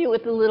I'll leave you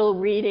with a little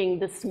reading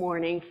this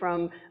morning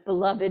from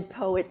beloved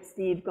poet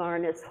Steve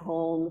Garnis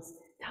Holmes,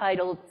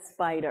 titled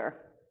Spider.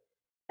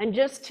 And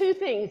just two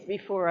things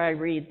before I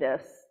read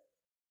this.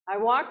 I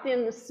walked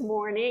in this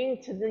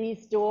morning to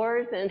these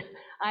doors and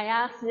I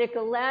asked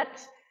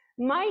Nicolette,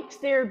 might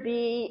there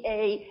be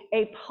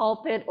a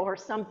pulpit or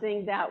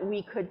something that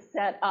we could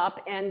set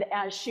up? And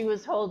as she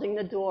was holding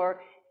the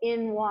door,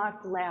 in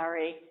walked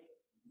Larry.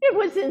 It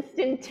was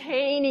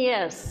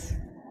instantaneous.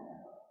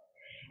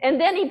 And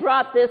then he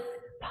brought this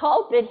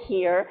pulpit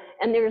here,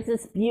 and there's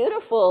this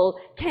beautiful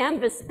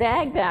canvas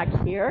bag back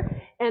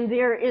here, and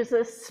there is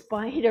a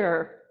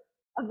spider,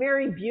 a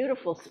very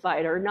beautiful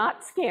spider,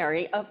 not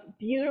scary, a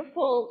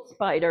beautiful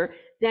spider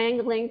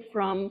dangling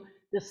from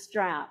the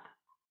strap.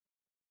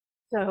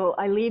 So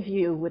I leave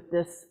you with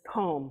this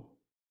poem.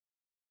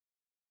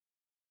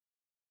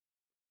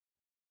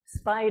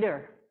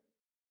 Spider,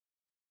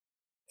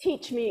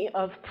 teach me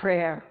of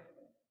prayer.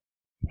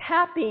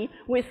 Happy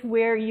with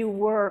where you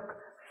work,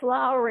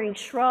 flowering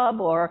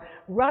shrub or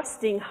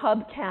rusting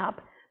hubcap,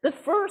 the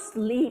first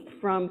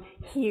leap from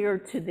here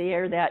to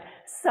there, that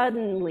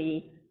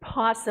suddenly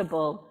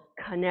possible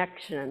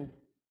connection.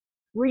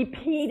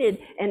 Repeated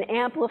and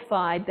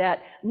amplified,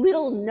 that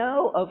little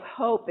know of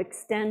hope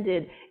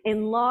extended,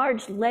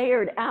 enlarged,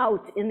 layered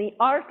out in the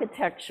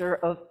architecture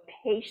of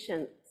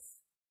patience.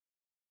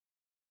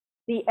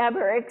 The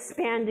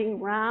ever-expanding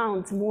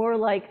rounds, more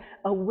like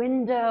a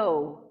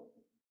window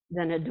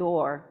than a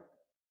door.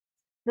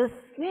 The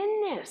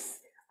thinness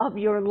of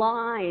your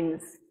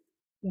lines,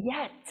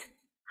 yet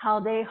how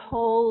they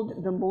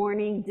hold the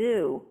morning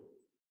dew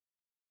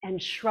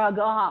and shrug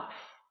off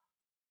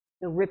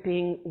the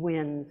ripping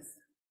winds.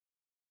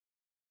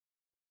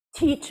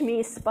 Teach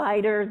me,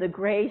 spider, the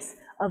grace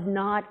of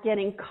not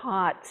getting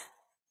caught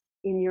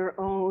in your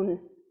own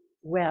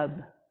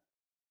web.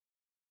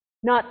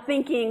 Not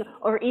thinking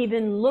or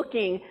even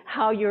looking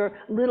how your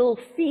little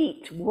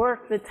feet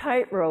work the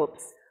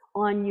tightropes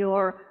on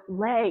your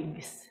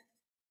legs,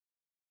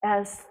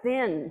 as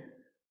thin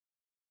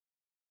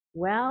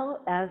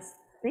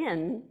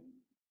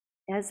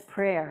as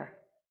prayer.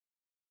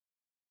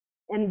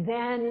 And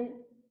then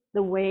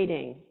the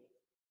waiting.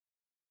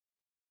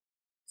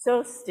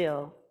 So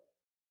still,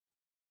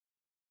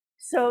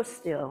 still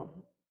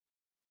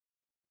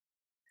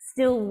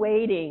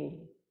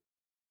waiting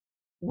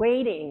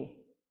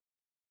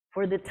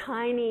for the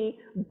tiny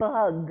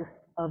bug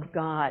of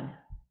God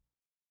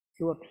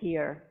to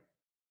appear.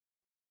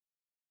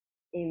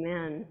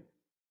 Amen.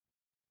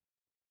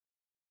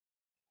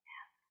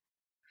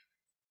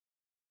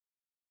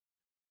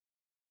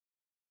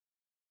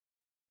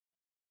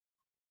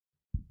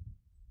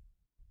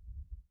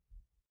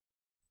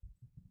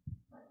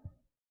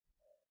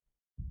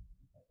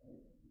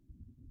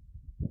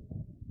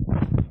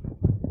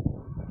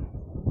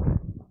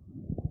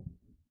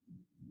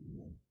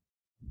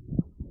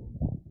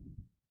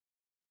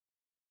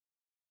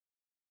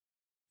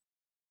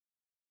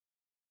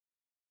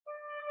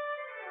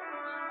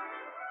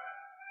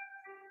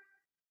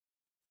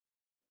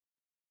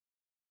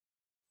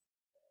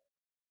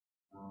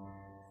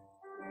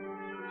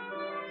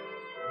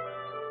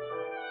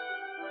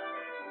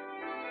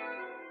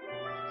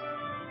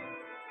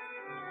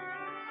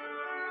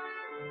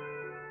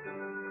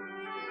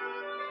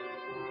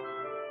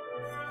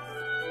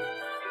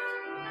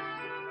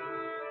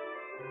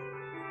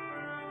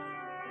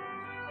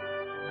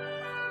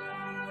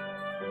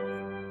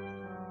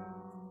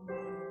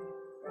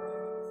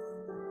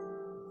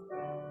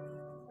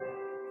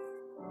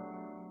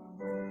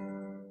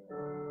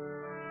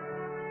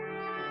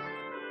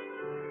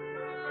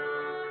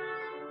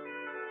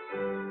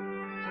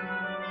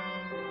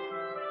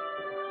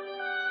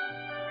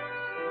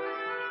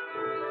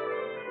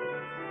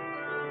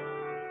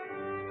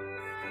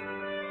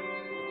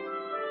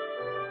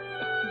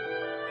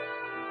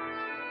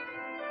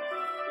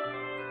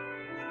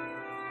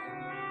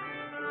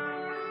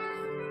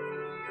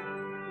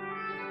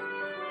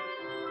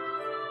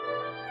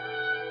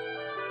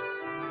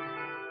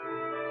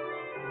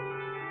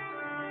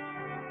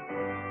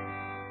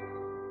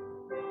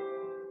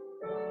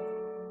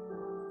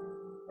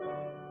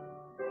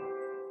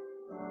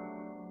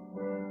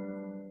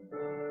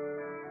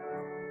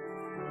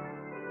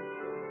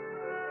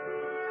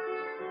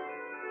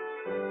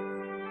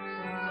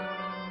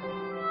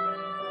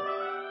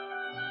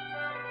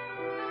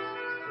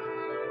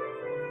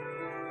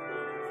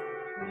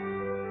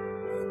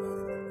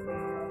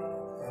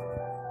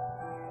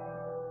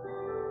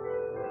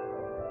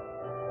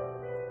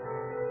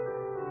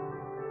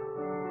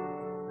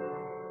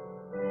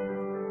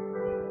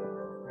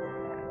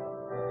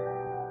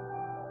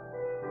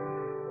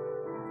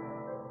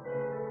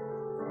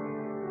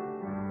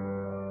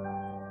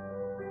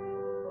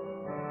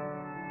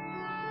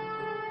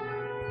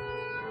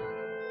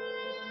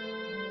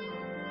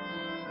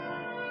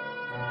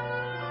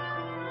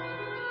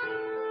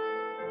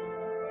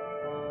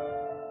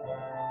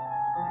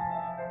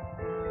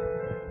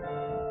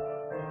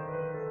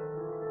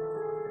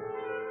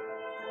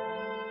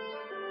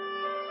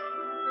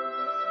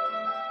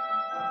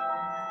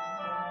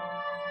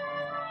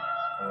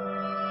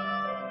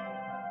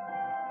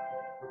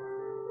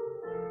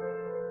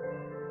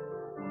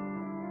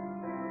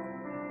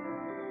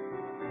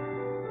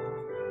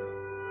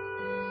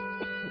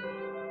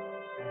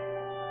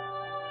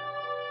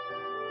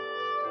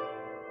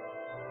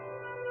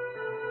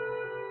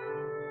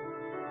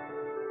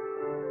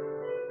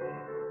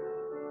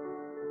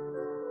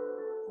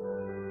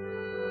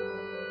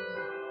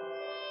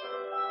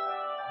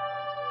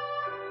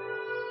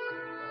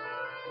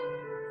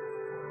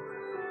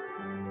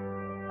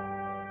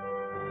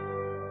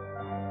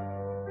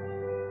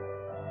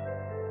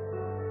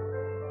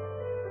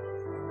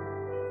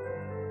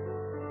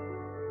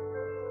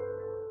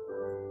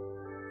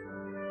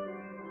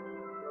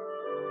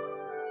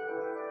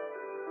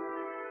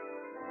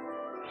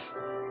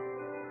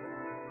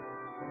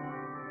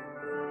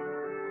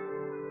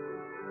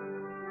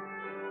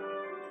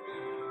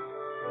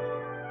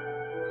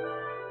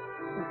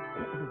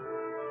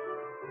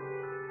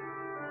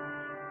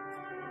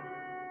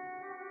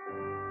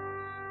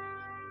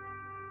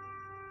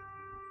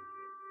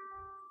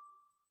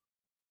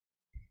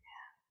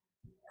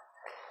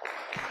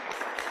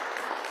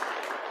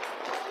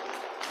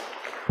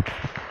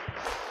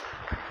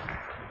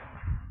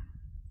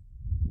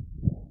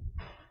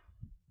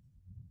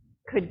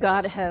 Could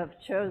God have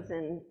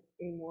chosen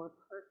a more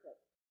perfect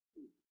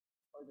speech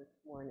for this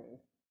morning?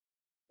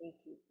 Thank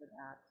you for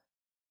that.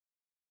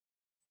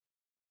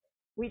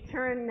 We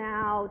turn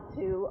now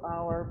to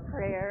our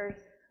prayers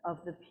of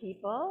the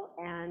people,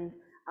 and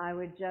I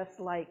would just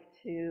like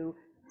to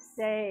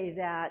say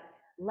that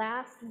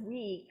last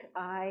week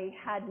I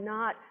had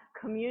not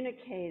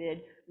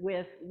communicated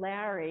with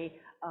with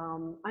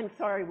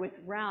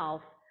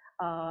Ralph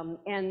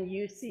and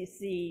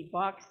UCC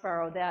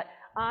Boxborough that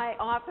I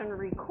often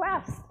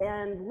request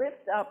and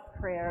lift up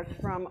prayers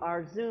from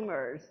our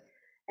Zoomers.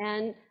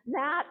 And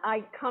that,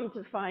 I come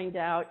to find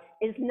out,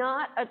 is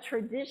not a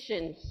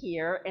tradition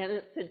here, and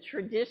it's a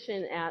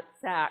tradition at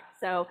SAC.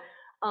 So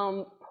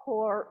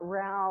poor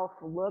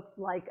Ralph looked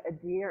like a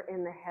deer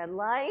in the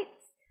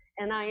headlights,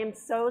 and I am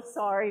so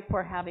sorry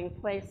for having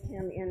placed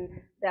him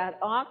in that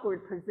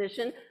awkward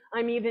position.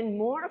 I'm even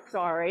more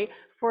sorry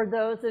for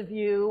those of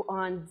you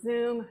on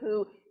Zoom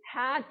who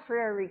had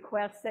prayer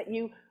requests that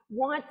you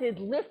wanted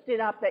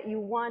lifted up, that you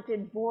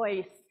wanted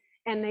voiced,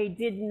 and they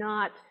did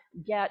not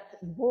get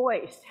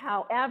voiced.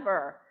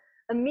 However,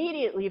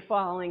 immediately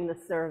following the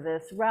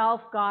service,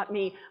 Ralph got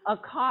me a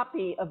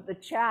copy of the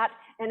chat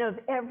and of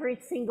every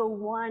single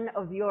one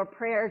of your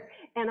prayers,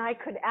 and I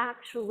could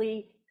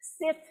actually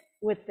sit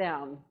with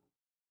them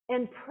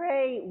and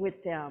pray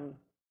with them.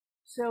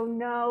 So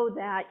know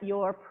that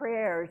your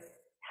prayers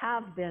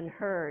have been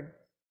heard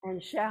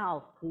and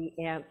shall be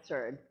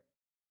answered.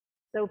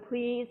 So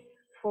please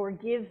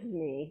forgive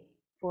me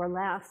for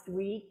last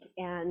week,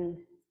 and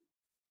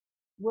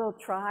we'll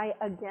try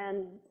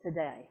again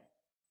today.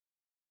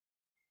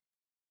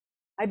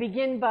 I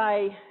begin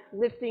by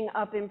lifting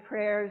up in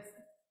prayers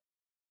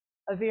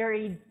a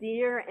very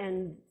dear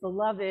and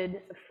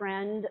beloved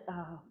friend,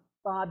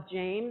 Bob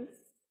James,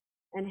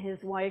 and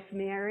his wife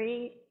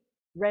Mary,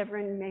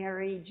 Reverend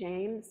Mary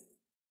James.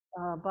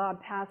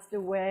 Bob passed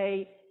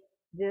away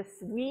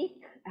this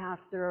week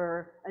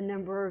after a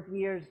number of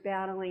years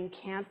battling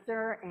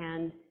cancer,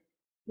 and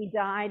he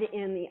died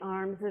in the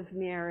arms of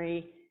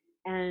Mary.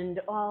 And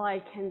all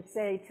I can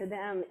say to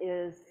them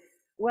is,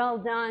 well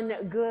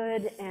done,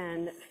 good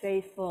and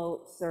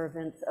faithful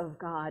servants of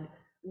God.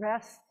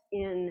 Rest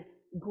in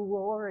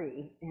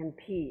glory and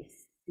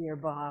peace, dear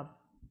Bob.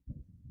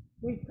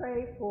 We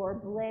pray for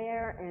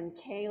Blair and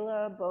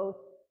Kayla, both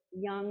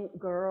young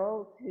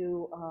girls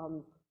who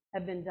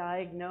have been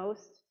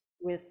diagnosed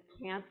with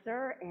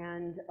cancer,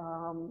 and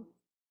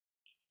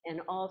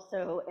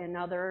also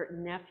another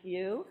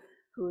nephew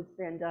who's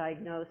been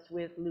diagnosed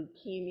with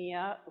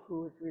leukemia,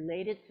 who is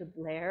related to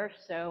Blair.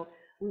 So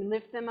we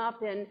lift them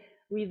up, and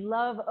we'd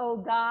love, oh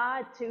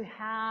God, to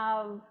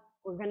have,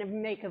 we're going to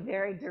make a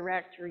very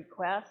direct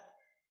request,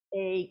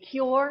 a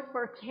cure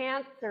for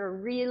cancer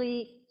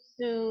really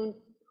soon,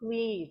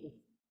 please.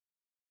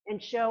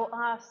 And show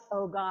us,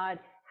 oh God,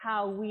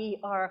 how we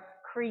are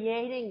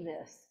creating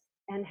this,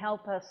 and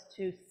help us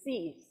to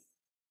cease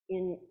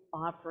in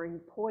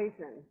offering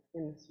poison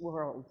in this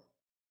world.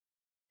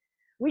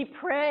 We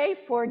pray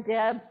for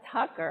Deb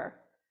Tucker,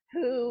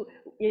 who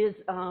is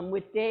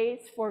with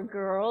Days for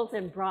Girls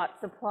and brought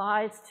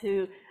supplies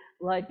to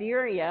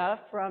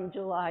Liberia from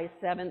July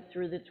 7th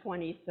through the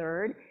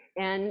 23rd.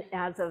 And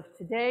as of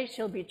today,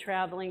 she'll be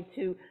traveling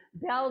to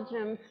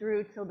Belgium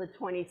through till the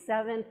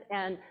 27th.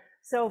 And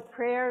so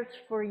prayers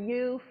for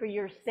you, for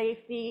your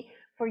safety,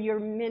 for your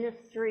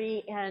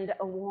ministry, and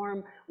a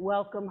warm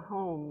welcome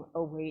home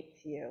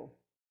awaits you.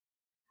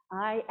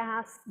 I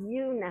ask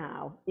you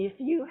now if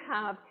you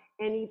have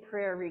any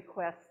prayer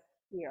requests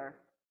here.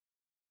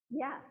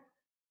 Yes.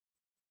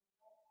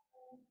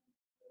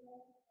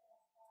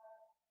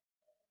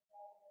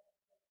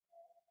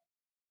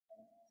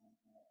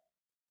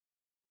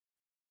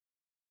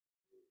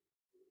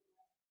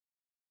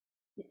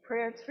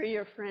 Prayers for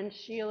your friend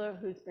Sheila,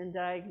 who's been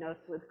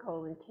diagnosed with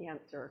colon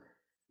cancer.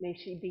 May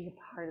she be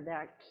a part of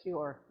that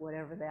cure,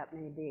 whatever that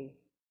may be.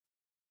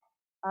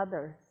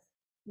 Others?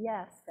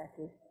 Yes,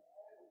 Becky.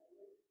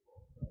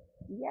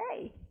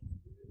 Yay.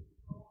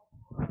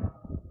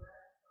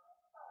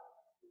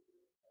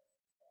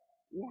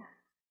 Yeah.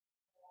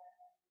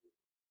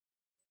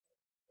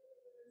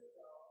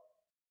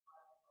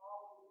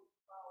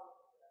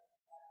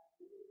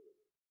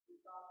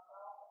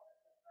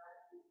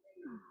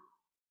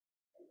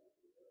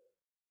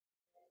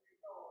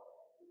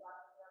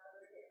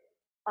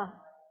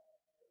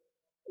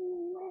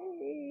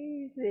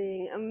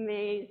 Amazing,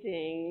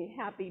 amazing.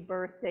 Happy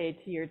birthday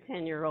to your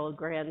 10-year-old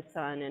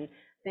grandson, and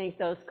thank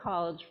those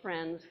college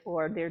friends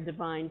for their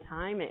divine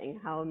timing.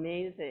 How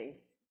amazing.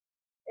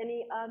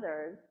 Any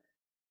others?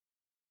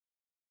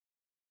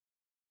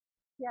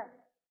 Yes,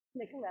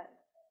 Nicolette.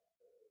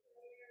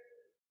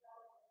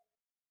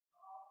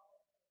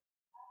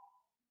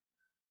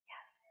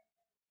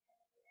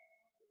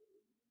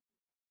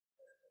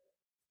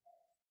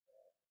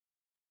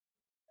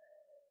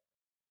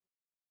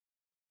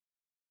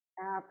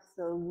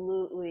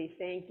 Absolutely.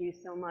 Thank you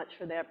so much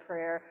for that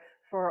prayer.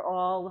 For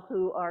all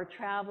who are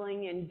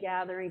traveling and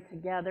gathering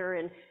together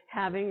and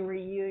having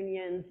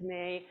reunions,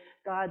 may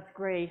God's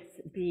grace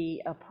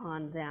be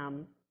upon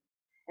them.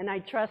 And I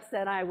trust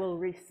that I will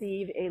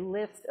receive a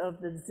list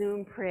of the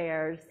Zoom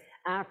prayers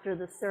after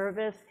the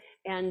service,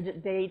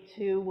 and they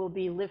too will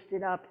be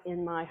lifted up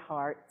in my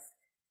heart.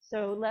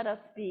 So let us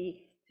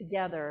be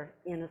together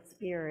in a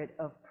spirit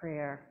of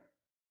prayer.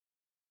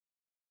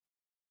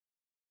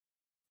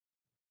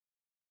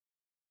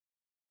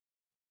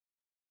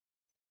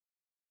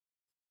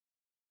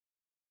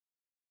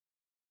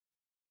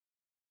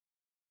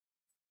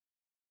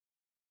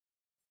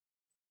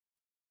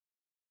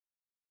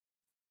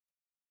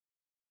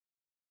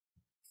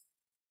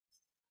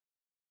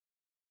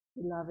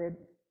 Beloved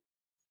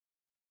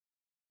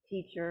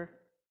teacher,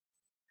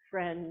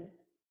 friend,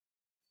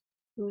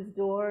 whose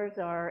doors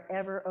are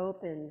ever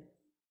open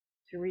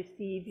to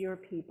receive your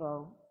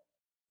people,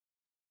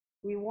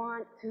 we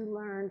want to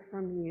learn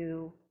from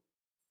you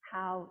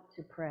how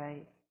to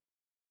pray.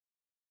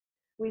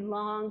 We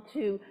long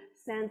to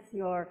sense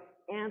your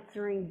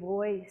answering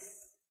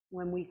voice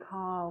when we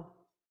call.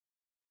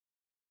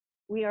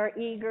 We are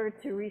eager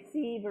to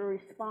receive a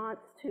response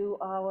to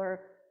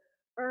our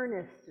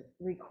earnest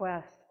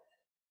requests.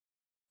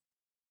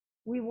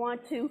 We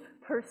want to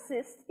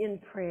persist in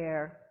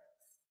prayer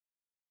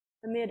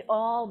amid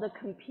all the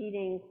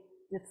competing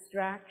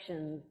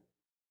distractions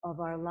of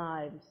our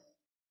lives.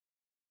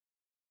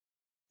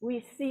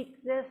 We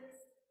seek this,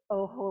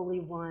 O Holy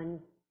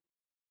One,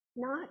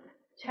 not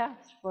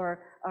just for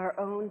our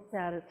own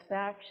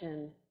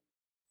satisfaction,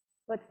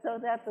 but so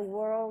that the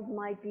world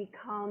might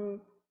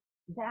become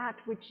that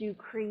which you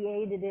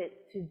created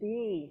it to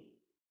be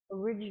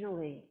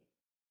originally,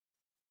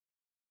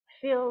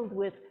 filled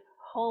with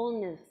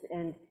wholeness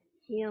and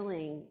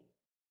healing,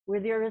 where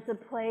there is a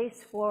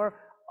place for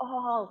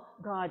all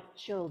God's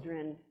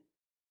children,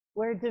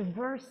 where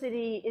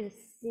diversity is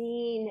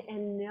seen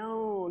and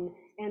known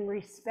and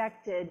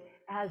respected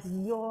as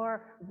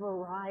your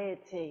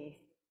variety.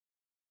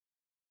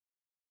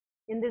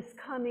 In this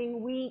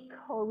coming week,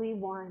 Holy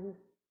One,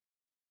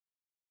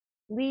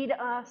 lead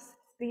us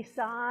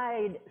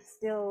beside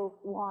still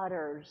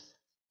waters,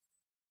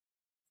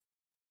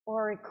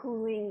 or a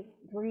cooling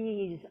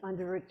breeze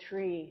under a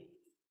tree,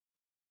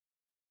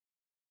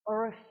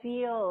 or a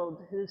field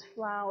whose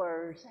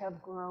flowers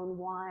have grown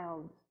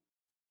wild.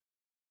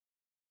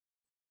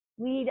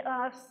 Lead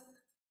us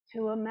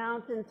to a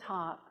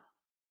mountaintop,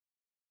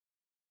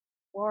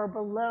 or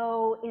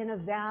below in a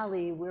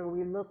valley where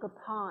we look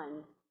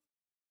upon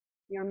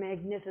your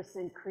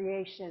magnificent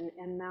creation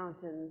and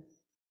mountains.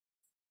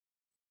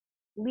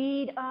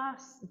 Lead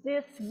us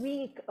this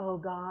week, O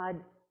God.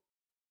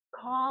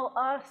 Call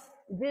us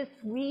this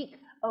week,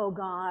 O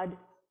God,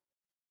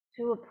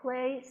 to a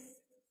place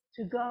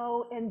to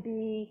go and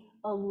be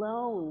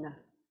alone,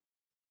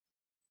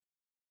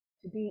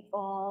 to be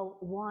all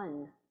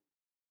one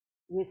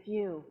with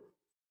you.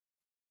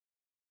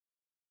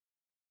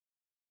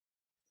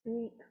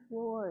 Speak,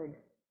 Lord,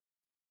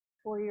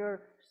 for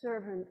your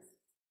servants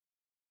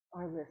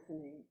are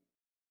listening.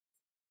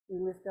 We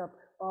lift up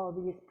all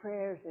these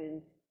prayers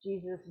in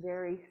Jesus'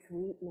 very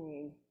sweet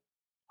name.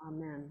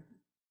 Amen.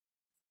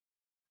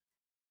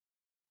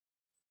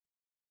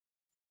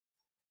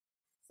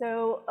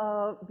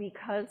 So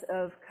because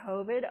of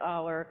COVID,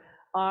 our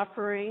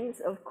offerings,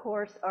 of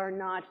course, are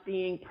not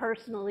being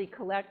personally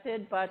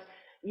collected, but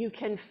you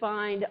can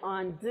find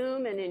on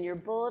Zoom and in your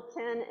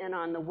bulletin and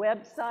on the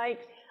website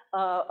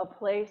a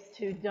place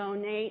to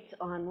donate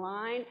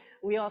online.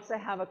 We also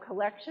have a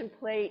collection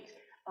plate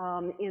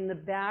in the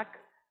back.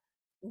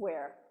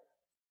 Where?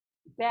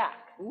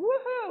 Back.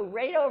 Woohoo!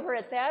 Right over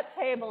at that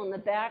table in the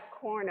back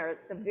corner.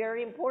 It's a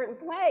very important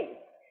place.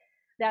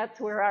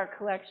 That's where our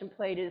collection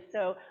plate is.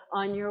 So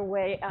on your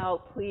way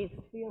out, please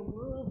feel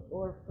moved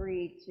or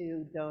free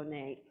to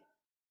donate.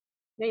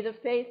 May the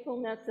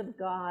faithfulness of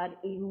God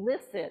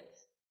elicit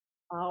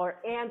our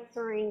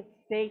answering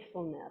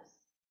faithfulness.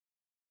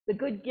 The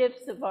good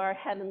gifts of our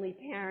Heavenly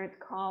Parent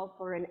call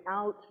for an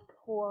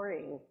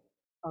outpouring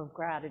of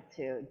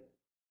gratitude.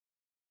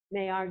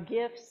 May our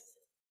gifts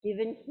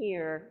given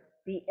here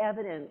be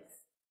evidence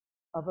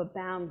of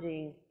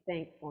abounding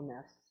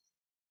thankfulness.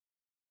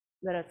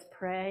 Let us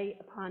pray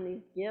upon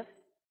these gifts.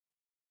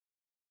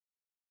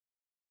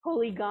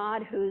 Holy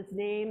God, whose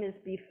name is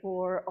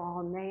before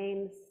all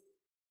names,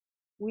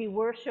 we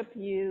worship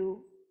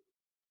you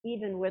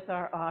even with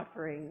our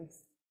offerings.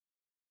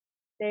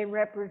 They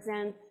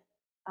represent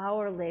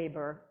our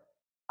labor,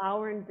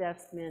 our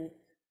investment,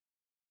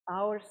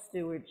 our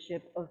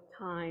stewardship of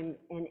time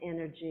and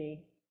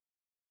energy.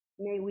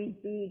 May we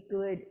be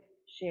good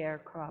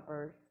crop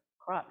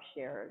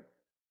sharers.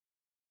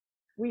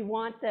 We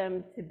want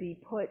them to be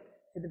put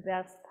to the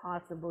best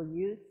possible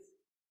use.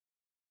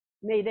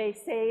 May they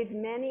save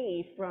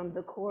many from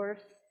the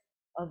course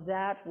of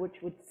that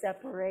which would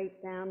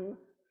separate them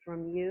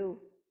from you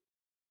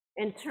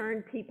and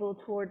turn people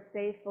toward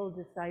faithful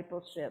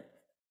discipleship.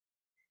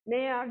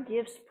 May our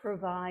gifts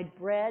provide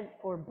bread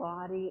for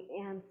body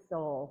and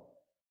soul,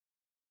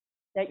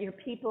 that your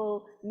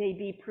people may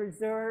be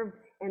preserved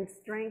and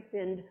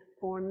strengthened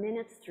for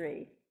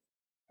ministry.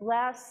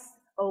 Bless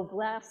Oh,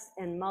 bless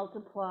and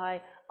multiply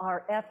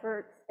our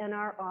efforts and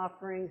our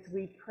offerings,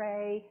 we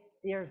pray,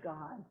 dear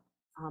God.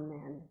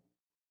 Amen.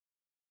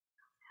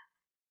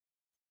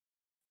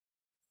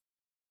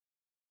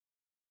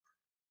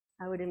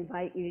 I would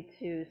invite you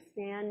to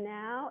stand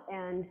now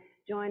and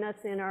join us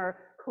in our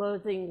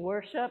closing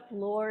worship.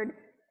 Lord,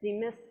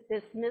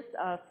 dismiss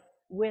us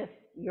with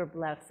your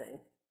blessing.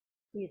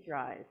 Please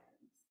rise.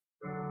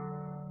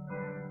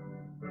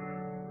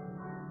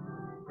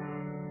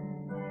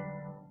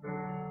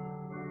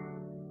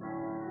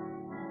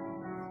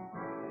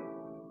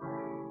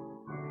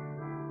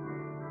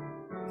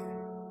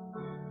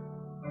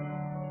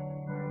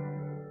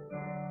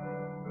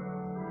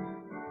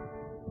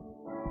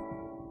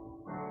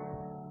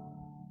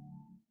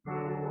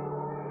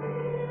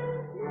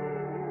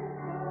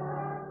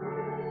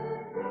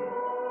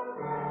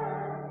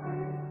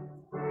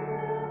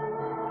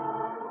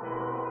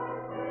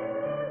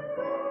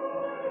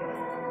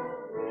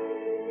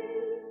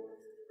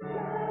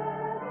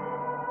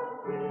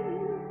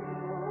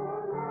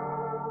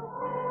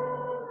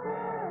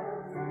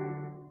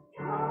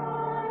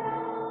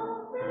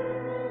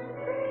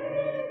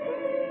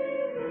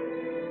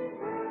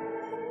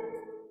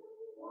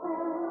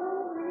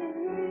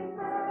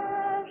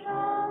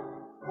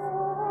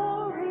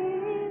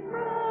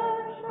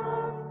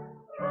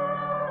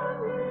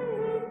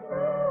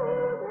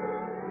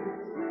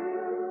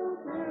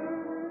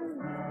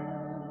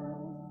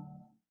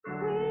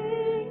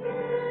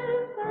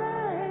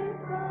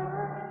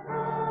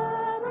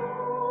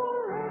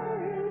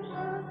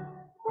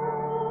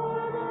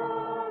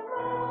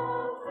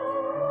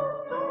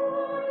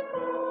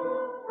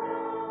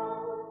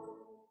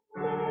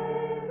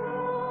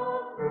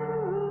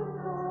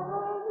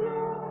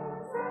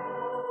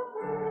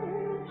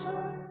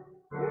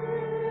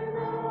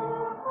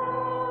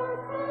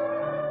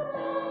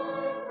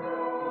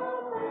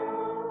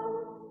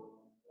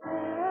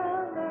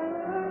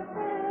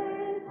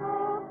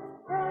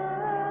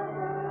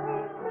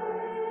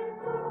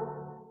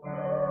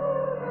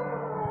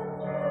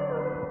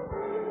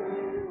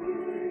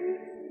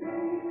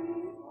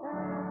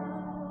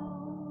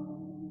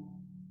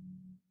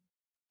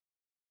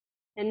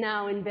 And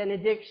now in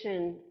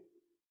benediction,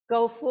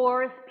 go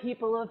forth,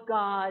 people of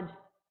God,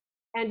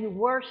 and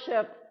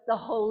worship the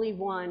Holy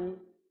One.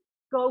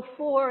 Go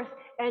forth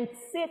and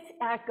sit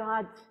at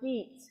God's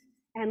feet,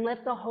 and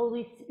let the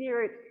Holy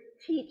Spirit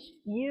teach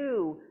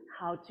you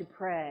how to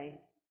pray.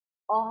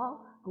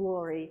 All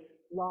glory,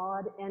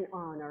 laud, and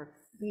honor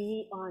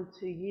be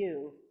unto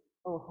you,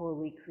 O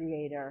Holy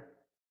Creator.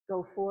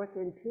 Go forth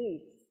in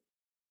peace.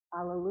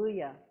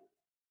 Alleluia.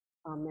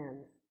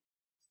 Amen.